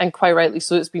building, and quite rightly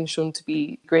so. It's been shown to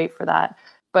be great for that.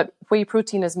 But whey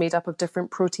protein is made up of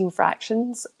different protein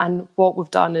fractions, and what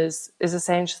we've done is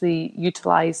essentially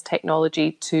utilize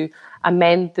technology to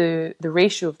amend the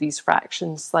ratio of these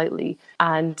fractions slightly,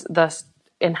 and thus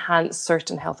enhance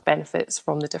certain health benefits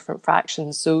from the different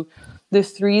fractions. So the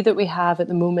three that we have at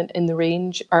the moment in the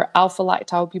range are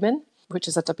alpha-lactalbumin, which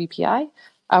is a WPI,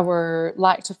 our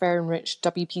lactoferrin-enriched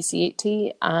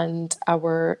WPC80, and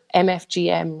our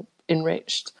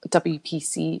MFGM-enriched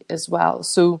WPC as well.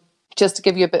 So Just to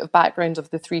give you a bit of background of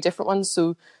the three different ones,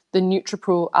 so the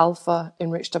NutriPro Alpha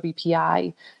Enriched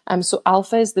WPI. So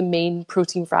alpha is the main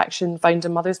protein fraction found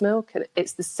in mother's milk.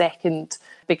 It's the second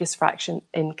biggest fraction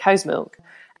in cow's milk.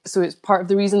 So it's part of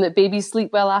the reason that babies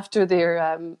sleep well after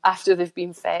they've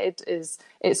been fed. Is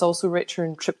it's also richer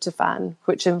in tryptophan,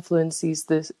 which influences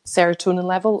the serotonin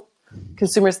level.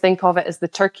 Consumers think of it as the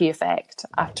turkey effect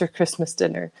after Christmas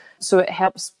dinner. So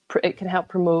it can help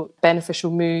promote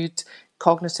beneficial mood,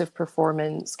 cognitive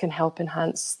performance, can help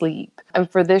enhance sleep.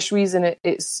 And for this reason,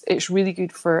 it's really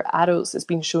good for adults. It's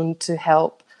been shown to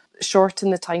help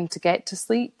shorten the time to get to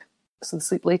sleep, so the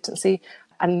sleep latency,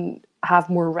 and have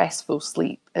more restful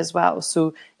sleep as well.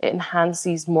 So it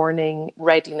enhances morning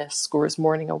readiness scores,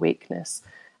 morning awakeness.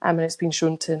 And it's been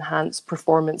shown to enhance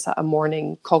performance at a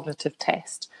morning cognitive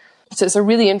test. So it's a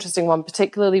really interesting one,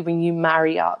 particularly when you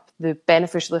marry up the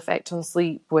beneficial effect on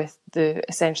sleep with the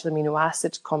essential amino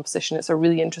acid composition. It's a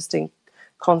really interesting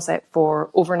concept for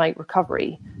overnight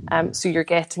recovery. So you're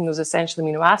getting those essential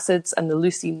amino acids and the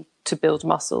leucine to build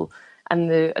muscle and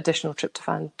the additional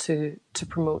tryptophan to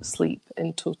promote sleep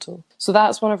in total. So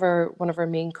that's one of our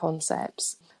main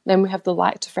concepts. Then we have the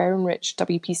lactoferrin-rich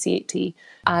WPC80,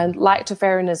 and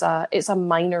lactoferrin it's a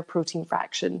minor protein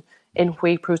fraction in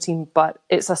whey protein, but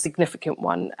it's a significant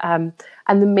one. And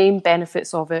the main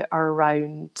benefits of it are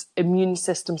around immune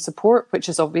system support, which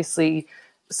is obviously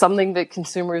something that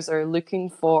consumers are looking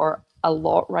for a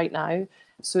lot right now.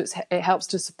 So it helps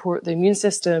to support the immune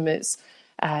system. It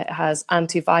has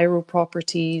antiviral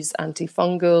properties,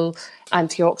 antifungal,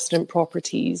 antioxidant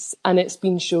properties, and it's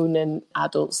been shown in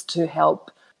adults to help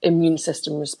immune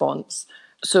system response.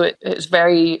 So it's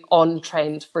very on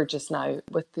trend for just now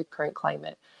with the current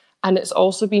climate. And it's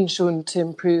also been shown to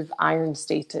improve iron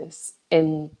status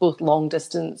in both long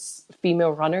distance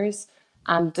female runners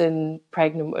and in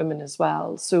pregnant women as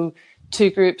well. So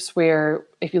two groups where,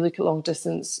 if you look at long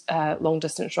distance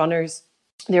runners,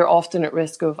 they're often at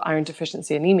risk of iron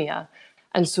deficiency anemia.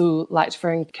 And so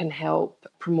lactoferrin can help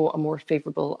promote a more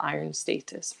favourable iron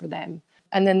status for them.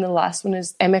 And then the last one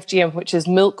is MFGM, which is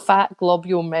milk fat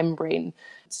globule membrane.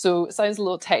 So it sounds a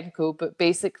little technical, but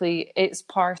basically it's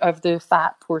part of the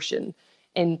fat portion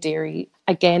in dairy.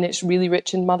 Again, it's really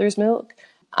rich in mother's milk,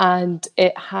 and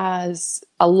it has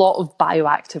a lot of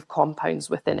bioactive compounds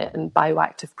within it and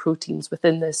bioactive proteins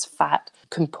within this fat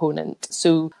component.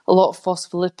 So a lot of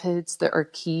phospholipids that are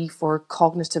key for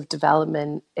cognitive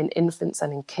development in infants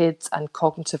and in kids and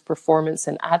cognitive performance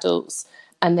in adults.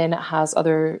 And then it has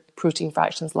other protein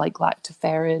fractions like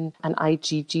lactoferrin and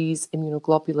IgGs,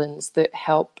 immunoglobulins, that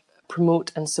help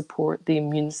promote and support the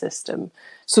immune system.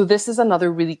 So this is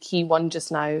another really key one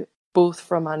just now, both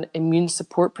from an immune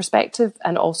support perspective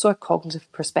and also a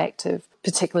cognitive perspective,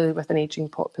 particularly with an aging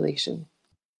population.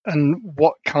 And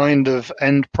what kind of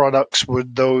end products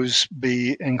would those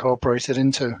be incorporated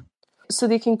into? So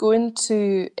they can go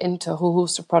into a whole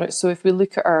host of products. So if we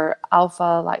look at our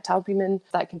alpha lactalbumin,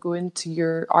 that can go into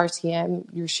your RTM,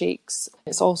 your shakes.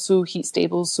 It's also heat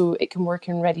stable, so it can work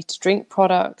in ready to drink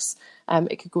products.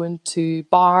 It could go into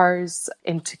bars,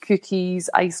 into cookies,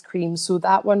 ice cream. So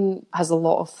that one has a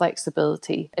lot of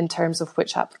flexibility in terms of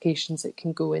which applications it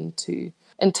can go into.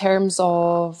 In terms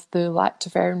of the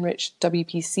lactoferrin-rich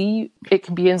WPC, it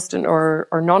can be instant or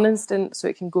non-instant, so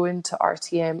it can go into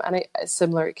RTM, and it's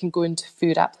similar, it can go into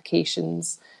food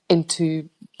applications, into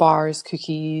bars,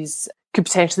 cookies, could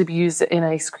potentially be used in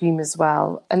ice cream as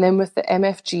well. And then with the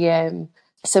MFGM,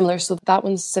 similar, so that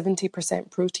one's 70%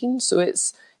 protein, so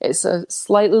it's a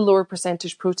slightly lower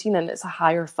percentage protein and it's a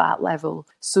higher fat level.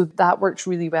 So that works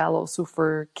really well also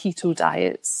for keto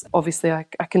diets. Obviously, a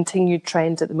continued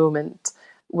trend at the moment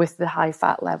with the high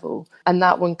fat level, and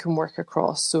that one can work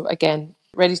across. So again,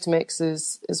 ready to mix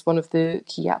is one of the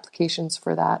key applications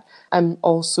for that, and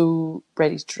also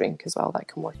ready to drink as well, that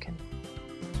can work in.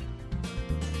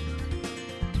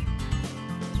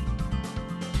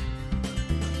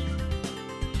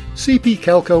 CP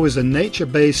Kelco is a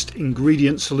nature-based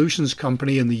ingredient solutions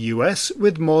company in the US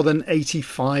with more than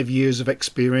 85 years of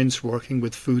experience working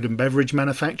with food and beverage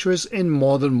manufacturers in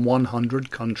more than 100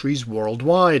 countries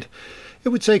worldwide. It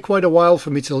would take quite a while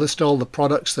for me to list all the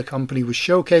products the company was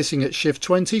showcasing at Shift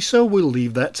 20, so we'll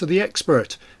leave that to the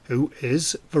expert, who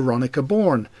is Veronica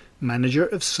Bourne, Manager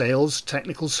of Sales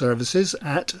Technical Services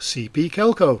at CP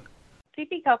Kelco.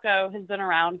 CP Kelco has been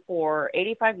around for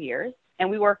 85 years, and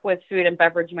we work with food and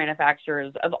beverage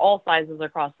manufacturers of all sizes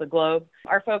across the globe.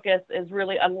 Our focus is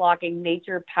really unlocking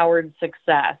nature-powered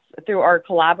success through our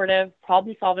collaborative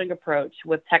problem-solving approach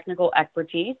with technical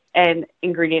expertise and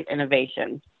ingredient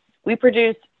innovation. We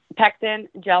produce pectin,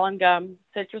 gel and gum,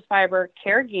 citrus fiber,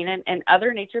 carrageenan, and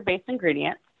other nature-based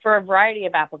ingredients for a variety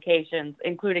of applications,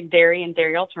 including dairy and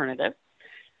dairy alternatives.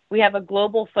 We have a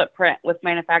global footprint with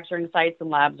manufacturing sites and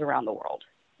labs around the world.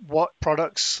 What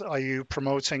products are you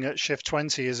promoting at Shift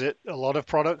 20? Is it a lot of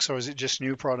products or is it just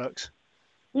new products?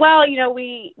 Well,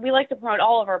 we like to promote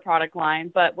all of our product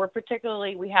line, but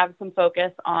we have some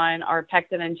focus on our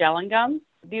pectin and gelling gums.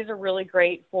 These are really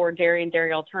great for dairy and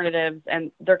dairy alternatives,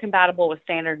 and they're compatible with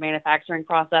standard manufacturing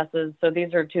processes. So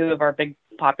these are two of our big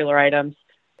popular items.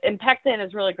 And pectin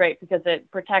is really great because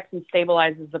it protects and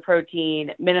stabilizes the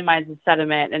protein, minimizes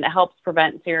sediment, and it helps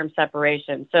prevent serum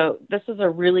separation. So this is a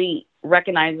really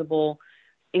recognizable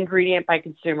ingredient by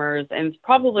consumers, and it's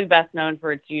probably best known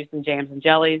for its use in jams and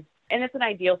jellies. And it's an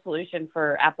ideal solution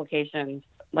for applications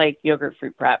like yogurt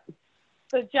fruit prep.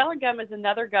 So gelling gum is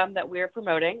another gum that we're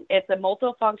promoting. It's a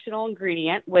multifunctional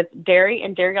ingredient with dairy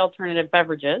and dairy alternative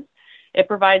beverages. It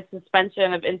provides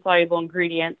suspension of insoluble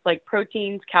ingredients like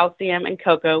proteins, calcium, and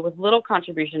cocoa with little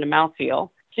contribution to mouthfeel.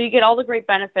 So you get all the great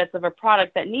benefits of a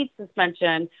product that needs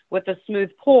suspension with a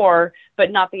smooth pour,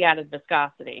 but not the added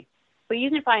viscosity. But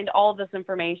you can find all of this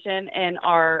information in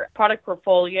our product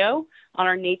portfolio on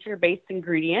our nature-based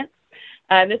ingredients.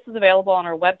 This is available on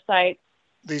our website.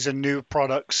 These are new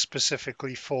products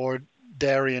specifically for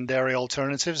dairy and dairy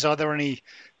alternatives. Are there any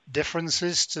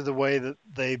differences to the way that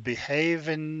they behave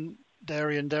in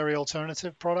dairy and dairy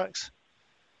alternative products?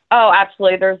 Oh,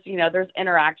 absolutely. There's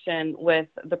interaction with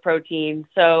the protein.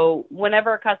 So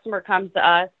whenever a customer comes to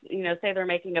us, say they're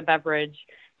making a beverage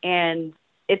and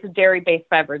it's a dairy-based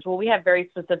beverage. Well, we have very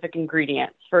specific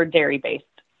ingredients for dairy-based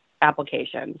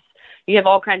applications. You have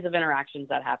all kinds of interactions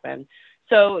that happen.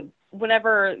 So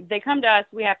whenever they come to us,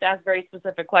 we have to ask very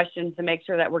specific questions to make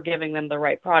sure that we're giving them the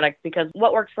right product, because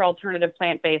what works for alternative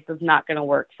plant-based is not going to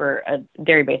work for a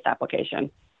dairy-based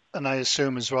application. And I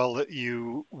assume as well that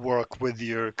you work with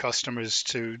your customers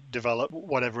to develop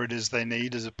whatever it is they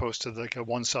need as opposed to like a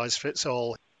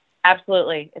one-size-fits-all.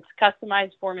 Absolutely. It's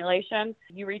customized formulation.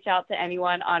 You reach out to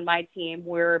anyone on my team.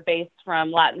 We're based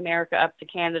from Latin America up to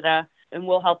Canada, and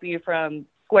we'll help you from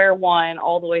square one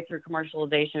all the way through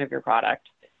commercialization of your product.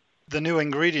 The new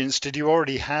ingredients, did you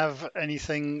already have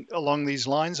anything along these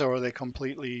lines, or are they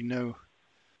completely new?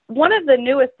 One of the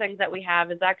newest things that we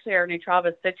have is actually our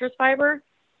Nutrava citrus fiber,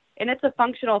 and it's a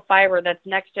functional fiber that's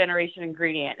next generation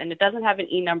ingredient, and it doesn't have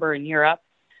an E number in Europe.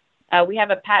 We have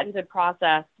a patented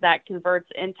process that converts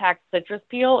intact citrus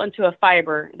peel into a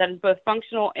fiber that is both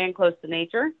functional and close to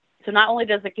nature. So not only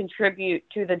does it contribute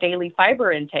to the daily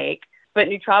fiber intake, but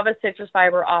Nutrava citrus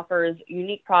fiber offers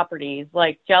unique properties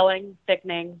like gelling,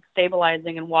 thickening,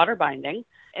 stabilizing, and water binding.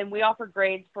 And we offer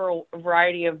grades for a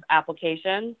variety of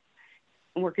applications.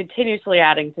 And we're continuously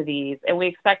adding to these. And we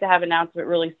expect to have an announcement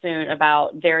really soon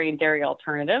about dairy and dairy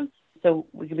alternatives. So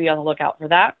we can be on the lookout for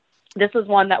that. This is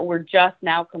one that we're just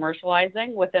now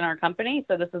commercializing within our company.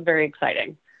 So this is very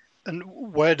exciting. And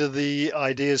where do the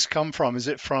ideas come from? Is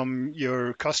it from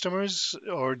your customers,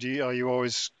 or are you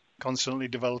always constantly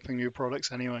developing new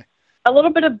products anyway? A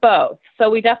little bit of both. So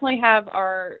we definitely have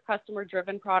our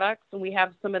customer-driven products, and we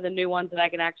have some of the new ones that I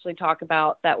can actually talk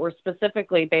about that were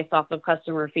specifically based off of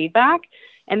customer feedback.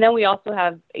 And then we also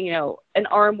have, an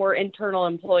arm where internal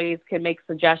employees can make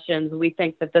suggestions. We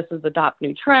think that this is the top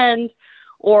new trend,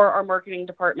 or our marketing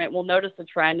department will notice a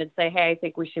trend and say, hey, I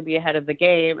think we should be ahead of the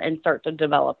game and start to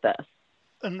develop this.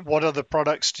 And what other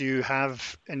products do you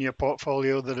have in your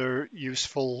portfolio that are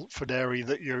useful for dairy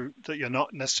that you're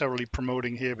not necessarily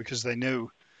promoting here because they're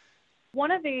new? One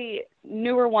of the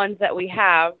newer ones that we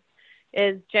have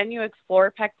is Genu Explorer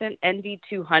Pectin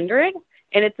NV200,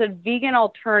 and it's a vegan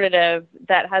alternative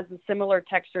that has a similar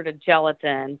texture to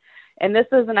gelatin. And this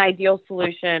is an ideal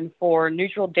solution for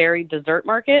neutral dairy dessert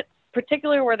markets,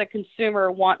 particularly where the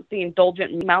consumer wants the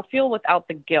indulgent mouthfeel without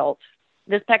the guilt.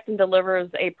 This pectin delivers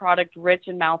a product rich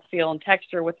in mouthfeel and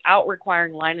texture without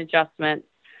requiring line adjustments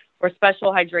or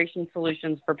special hydration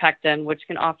solutions for pectin, which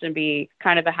can often be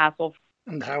kind of a hassle.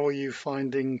 And how are you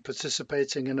finding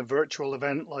participating in a virtual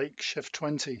event like Shift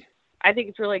 20? I think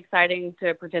it's really exciting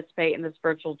to participate in this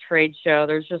virtual trade show.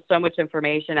 There's just so much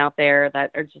information out there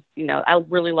that are just, I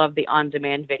really love the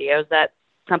on-demand videos that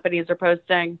companies are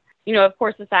posting. Of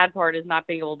course, the sad part is not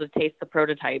being able to taste the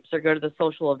prototypes or go to the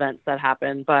social events that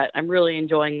happen, but I'm really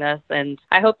enjoying this. And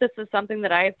I hope this is something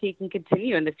that IFT can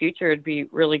continue in the future. It'd be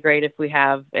really great if we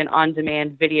have an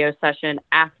on-demand video session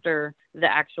after the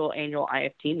actual annual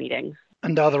IFT meetings.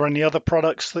 And are there any other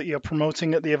products that you're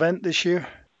promoting at the event this year?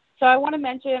 So I want to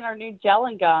mention our new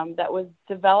gelling gum that was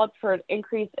developed for an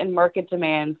increase in market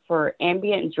demand for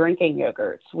ambient drinking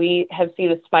yogurts. We have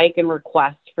seen a spike in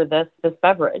requests for this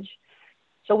beverage.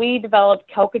 So we developed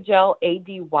Kelkagel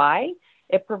ADY.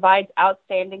 It provides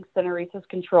outstanding syneresis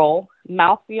control,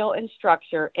 mouthfeel and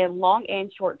structure in long and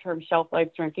short-term shelf life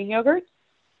drinking yogurts.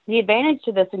 The advantage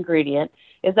to this ingredient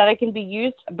is that it can be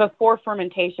used before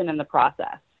fermentation in the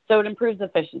process, so it improves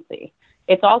efficiency.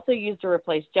 It's also used to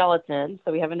replace gelatin,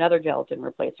 so we have another gelatin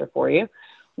replacer for you,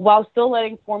 while still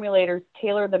letting formulators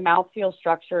tailor the mouthfeel,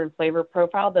 structure, and flavor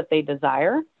profile that they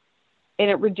desire, and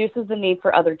it reduces the need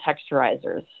for other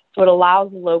texturizers, so it allows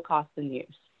low cost in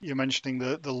use. You're mentioning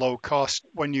the low cost.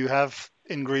 When you have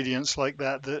ingredients like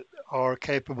that are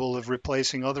capable of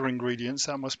replacing other ingredients,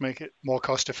 that must make it more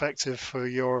cost effective for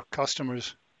your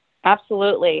customers.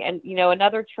 Absolutely. And,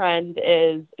 another trend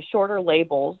is shorter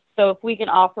labels. So if we can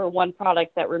offer one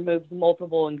product that removes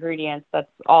multiple ingredients, that's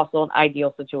also an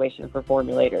ideal situation for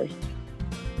formulators.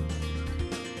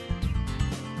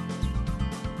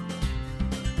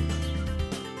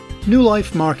 New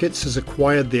Life Markets has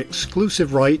acquired the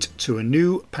exclusive right to a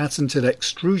new patented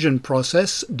extrusion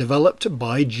process developed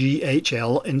by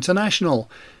GHL International.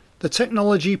 The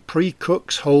technology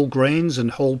pre-cooks whole grains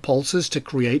and whole pulses to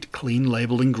create clean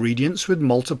label ingredients with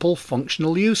multiple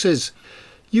functional uses.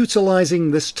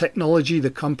 Utilizing this technology, the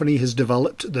company has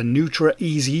developed the Nutra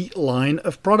Easy line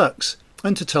of products.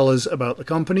 And to tell us about the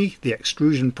company, the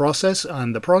extrusion process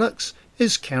and the products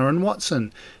is Karen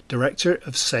Watson, Director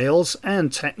of Sales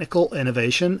and Technical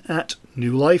Innovation at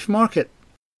New Life Market.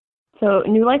 So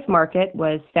New Life Market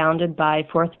was founded by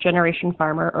fourth-generation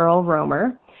farmer Earl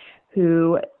Romer,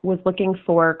 who was looking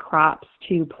for crops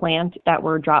to plant that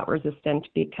were drought resistant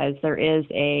because there is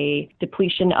a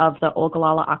depletion of the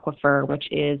Ogallala Aquifer, which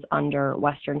is under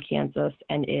western Kansas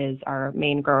and is our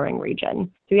main growing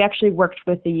region. So we actually worked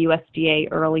with the USDA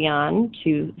early on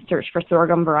to search for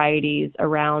sorghum varieties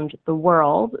around the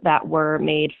world that were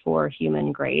made for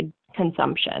human grade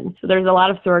consumption. So there's a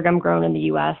lot of sorghum grown in the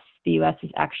U.S. The U.S. is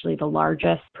actually the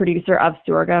largest producer of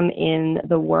sorghum in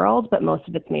the world, but most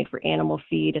of it's made for animal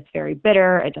feed. It's very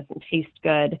bitter. It doesn't taste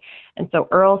good. And so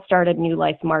Earl started New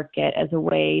Life Market as a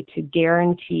way to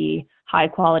guarantee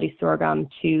high-quality sorghum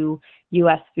to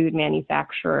U.S. food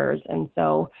manufacturers. And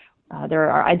so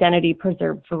there are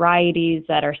identity-preserved varieties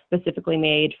that are specifically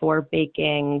made for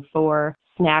baking, for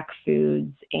snack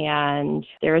foods, and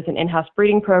there is an in-house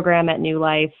breeding program at New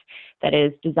Life that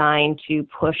is designed to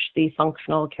push the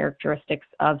functional characteristics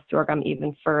of sorghum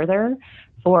even further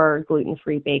for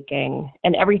gluten-free baking.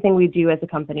 And everything we do as a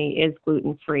company is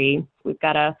gluten-free. We've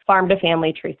got a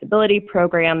farm-to-family traceability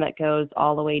program that goes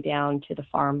all the way down to the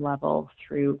farm level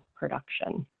through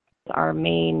production. Our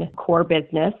main core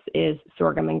business is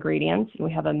sorghum ingredients, and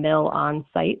we have a mill on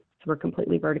site. So we're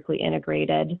completely vertically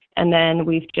integrated. And then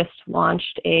we've just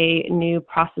launched a new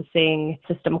processing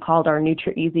system called our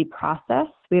Nutra Easy process.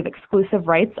 We have exclusive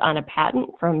rights on a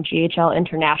patent from GHL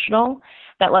International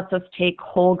that lets us take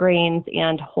whole grains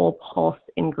and whole pulse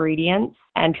ingredients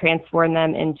and transform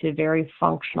them into very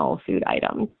functional food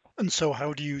items. And so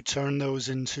how do you turn those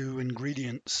into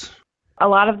ingredients? A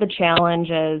lot of the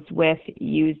challenges with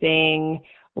using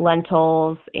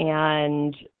lentils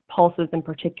and pulses in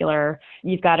particular,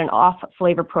 you've got an off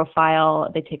flavor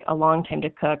profile, they take a long time to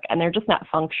cook, and they're just not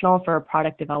functional for a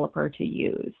product developer to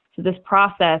use. So this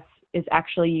process is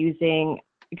actually using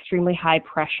extremely high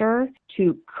pressure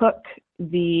to cook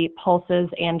the pulses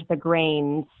and the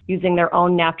grains using their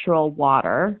own natural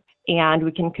water. And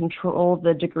we can control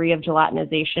the degree of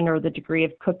gelatinization or the degree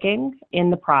of cooking in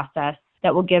the process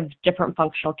that will give different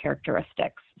functional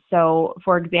characteristics. So,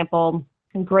 for example,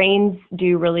 grains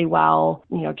do really well,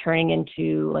 turning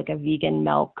into like a vegan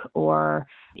milk or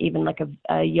even like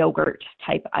a yogurt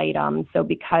type item. So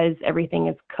because everything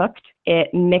is cooked,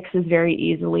 it mixes very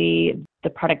easily. The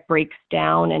product breaks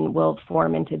down and will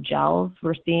form into gels.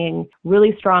 We're seeing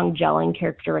really strong gelling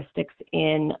characteristics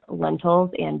in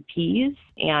lentils and peas,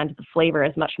 and the flavor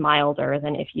is much milder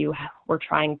than if you were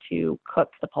trying to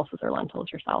cook the pulses or lentils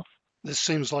yourself. This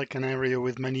seems like an area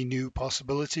with many new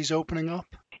possibilities opening up.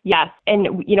 Yes,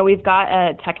 and we've got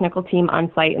a technical team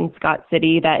on site in Scott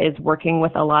City that is working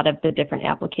with a lot of the different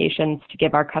applications to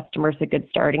give our customers a good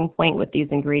starting point with these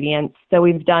ingredients. So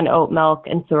we've done oat milk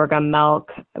and sorghum milk.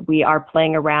 We are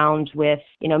playing around with,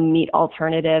 meat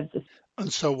alternatives.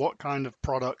 And so what kind of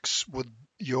products would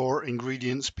your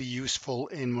ingredients be useful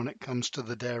in when it comes to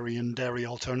the dairy and dairy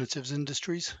alternatives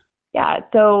industries? Yeah,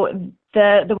 so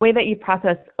the way that you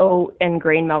process oat and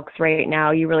grain milks right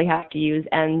now, you really have to use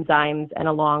enzymes and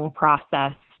a long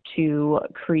process to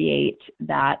create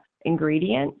that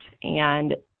ingredient.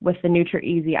 And with the Nutra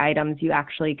Easy items, you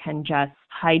actually can just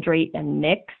hydrate and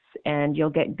mix, and you'll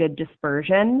get good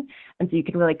dispersion. And so you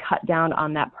can really cut down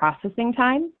on that processing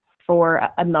time for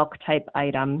a milk type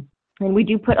item. And we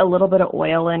do put a little bit of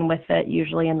oil in with it,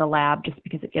 usually in the lab, just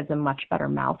because it gives a much better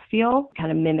mouthfeel.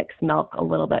 Kind of mimics milk a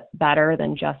little bit better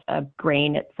than just a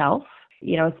grain itself.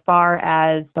 As far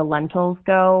as the lentils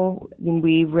go,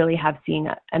 we really have seen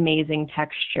amazing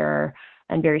texture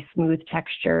and very smooth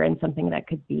texture, and something that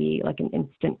could be like an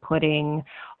instant pudding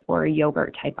or a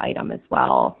yogurt type item as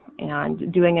well.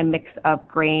 And doing a mix of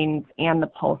grains and the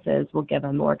pulses will give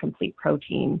a more complete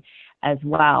protein as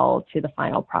well to the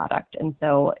final product. And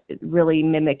so really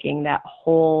mimicking that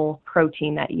whole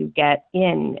protein that you get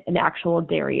in an actual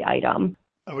dairy item.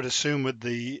 I would assume with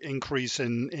the increase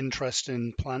in interest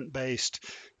in plant-based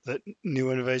that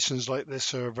new innovations like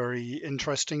this are very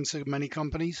interesting to many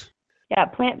companies. Yeah,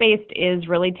 plant-based is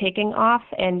really taking off.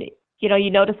 And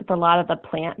you notice with a lot of the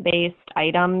plant-based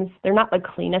items, they're not the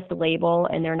cleanest label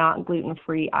and they're not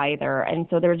gluten-free either. And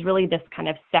so there's really this kind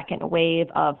of second wave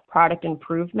of product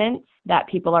improvements that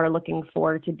people are looking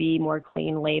for to be more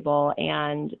clean label.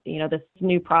 And, this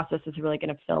new process is really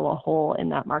going to fill a hole in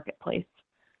that marketplace.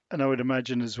 And I would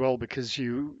imagine as well, because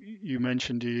you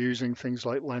mentioned you're using things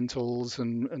like lentils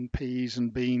and peas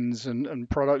and beans and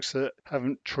products that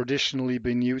haven't traditionally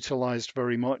been utilized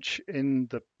very much in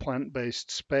the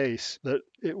plant-based space, that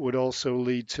it would also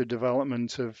lead to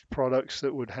development of products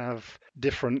that would have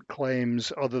different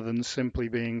claims other than simply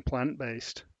being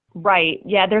plant-based. Right.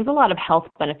 Yeah, there's a lot of health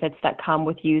benefits that come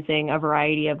with using a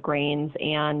variety of grains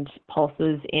and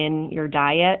pulses in your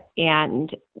diet.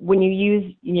 And when you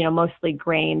use, mostly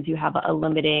grains, you have a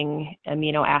limiting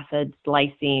amino acid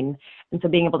lysine. And so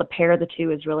being able to pair the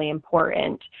two is really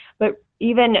important. But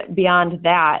even beyond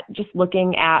that, just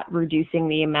looking at reducing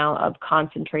the amount of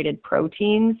concentrated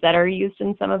proteins that are used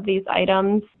in some of these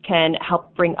items can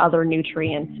help bring other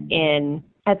nutrients in,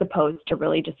 as opposed to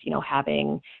really just,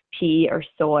 having pea or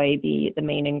soy be the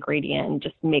main ingredient, and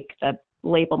just make the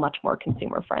label much more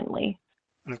consumer friendly.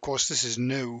 And of course, this is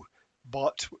new,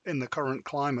 but in the current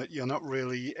climate, you're not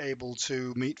really able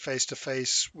to meet face to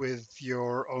face with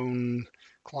your own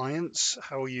clients.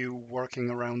 How are you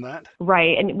working around that?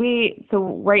 Right. And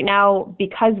so right now,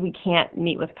 because we can't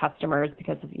meet with customers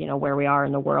because of, where we are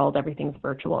in the world, everything's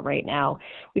virtual right now.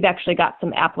 We've actually got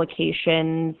some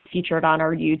applications featured on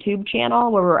our YouTube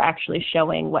channel where we're actually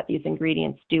showing what these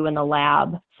ingredients do in the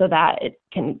lab, so that it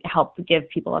can help give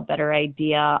people a better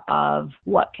idea of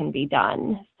what can be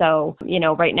done. So,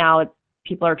 right now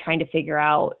people are trying to figure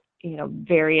out,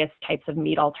 various types of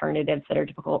meat alternatives that are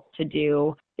difficult to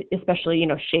do, especially,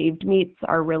 shaved meats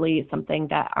are really something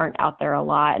that aren't out there a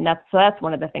lot. And that's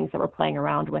one of the things that we're playing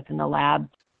around with in the lab.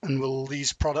 And will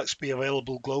these products be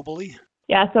available globally?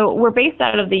 Yeah, so we're based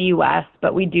out of the U.S.,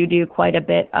 but we do quite a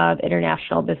bit of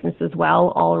international business as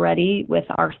well already with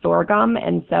our sorghum.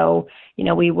 And so,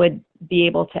 we would be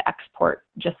able to export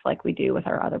just like we do with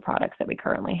our other products that we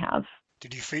currently have.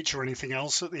 Did you feature anything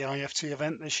else at the IFT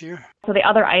event this year? So the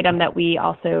other item that we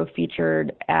also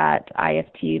featured at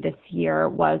IFT this year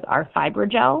was our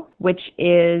Fibrogel, which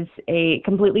is a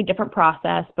completely different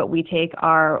process, but we take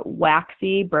our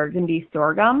waxy burgundy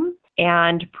sorghum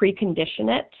and precondition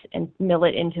it and mill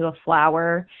it into a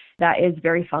flour that is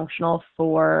very functional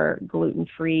for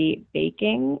gluten-free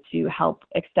baking to help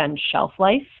extend shelf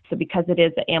life. So because it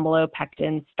is an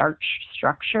amylopectin starch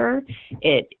structure,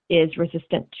 it is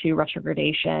resistant to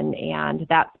retrogradation, and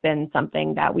that's been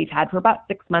something that we've had for about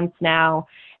 6 months now.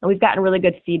 And we've gotten really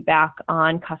good feedback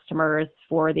on customers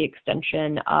for the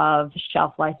extension of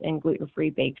shelf life in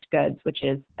gluten-free baked goods, which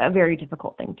is a very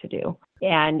difficult thing to do.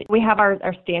 And we have our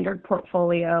standard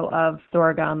portfolio of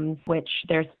sorghums, which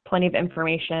there's plenty of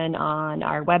information on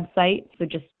our website. So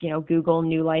just, Google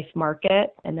New Life Market,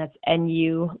 and that's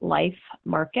NU Life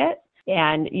Market.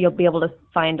 And you'll be able to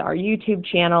find our YouTube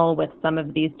channel with some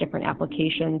of these different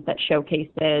applications that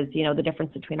showcases, the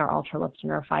difference between our Ultralift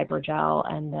and our Fibrogel,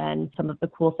 and then some of the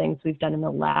cool things we've done in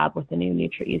the lab with the new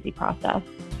NutriEasy process.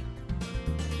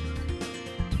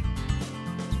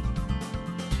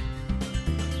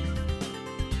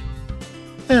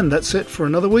 And that's it for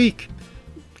another week.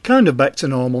 Kind of back to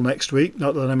normal next week,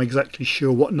 not that I'm exactly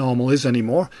sure what normal is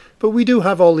anymore, but we do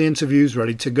have all the interviews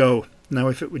ready to go. Now,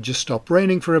 if it would just stop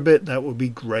raining for a bit, that would be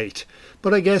great.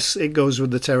 But I guess it goes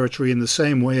with the territory in the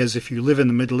same way as if you live in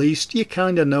the Middle East, you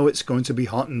kind of know it's going to be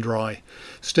hot and dry.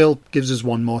 Still, gives us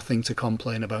one more thing to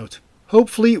complain about.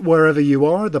 Hopefully, wherever you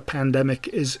are, the pandemic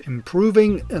is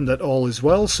improving and that all is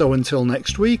well. So until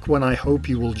next week, when I hope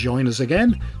you will join us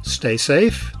again, stay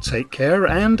safe, take care,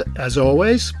 and as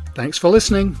always, thanks for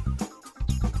listening.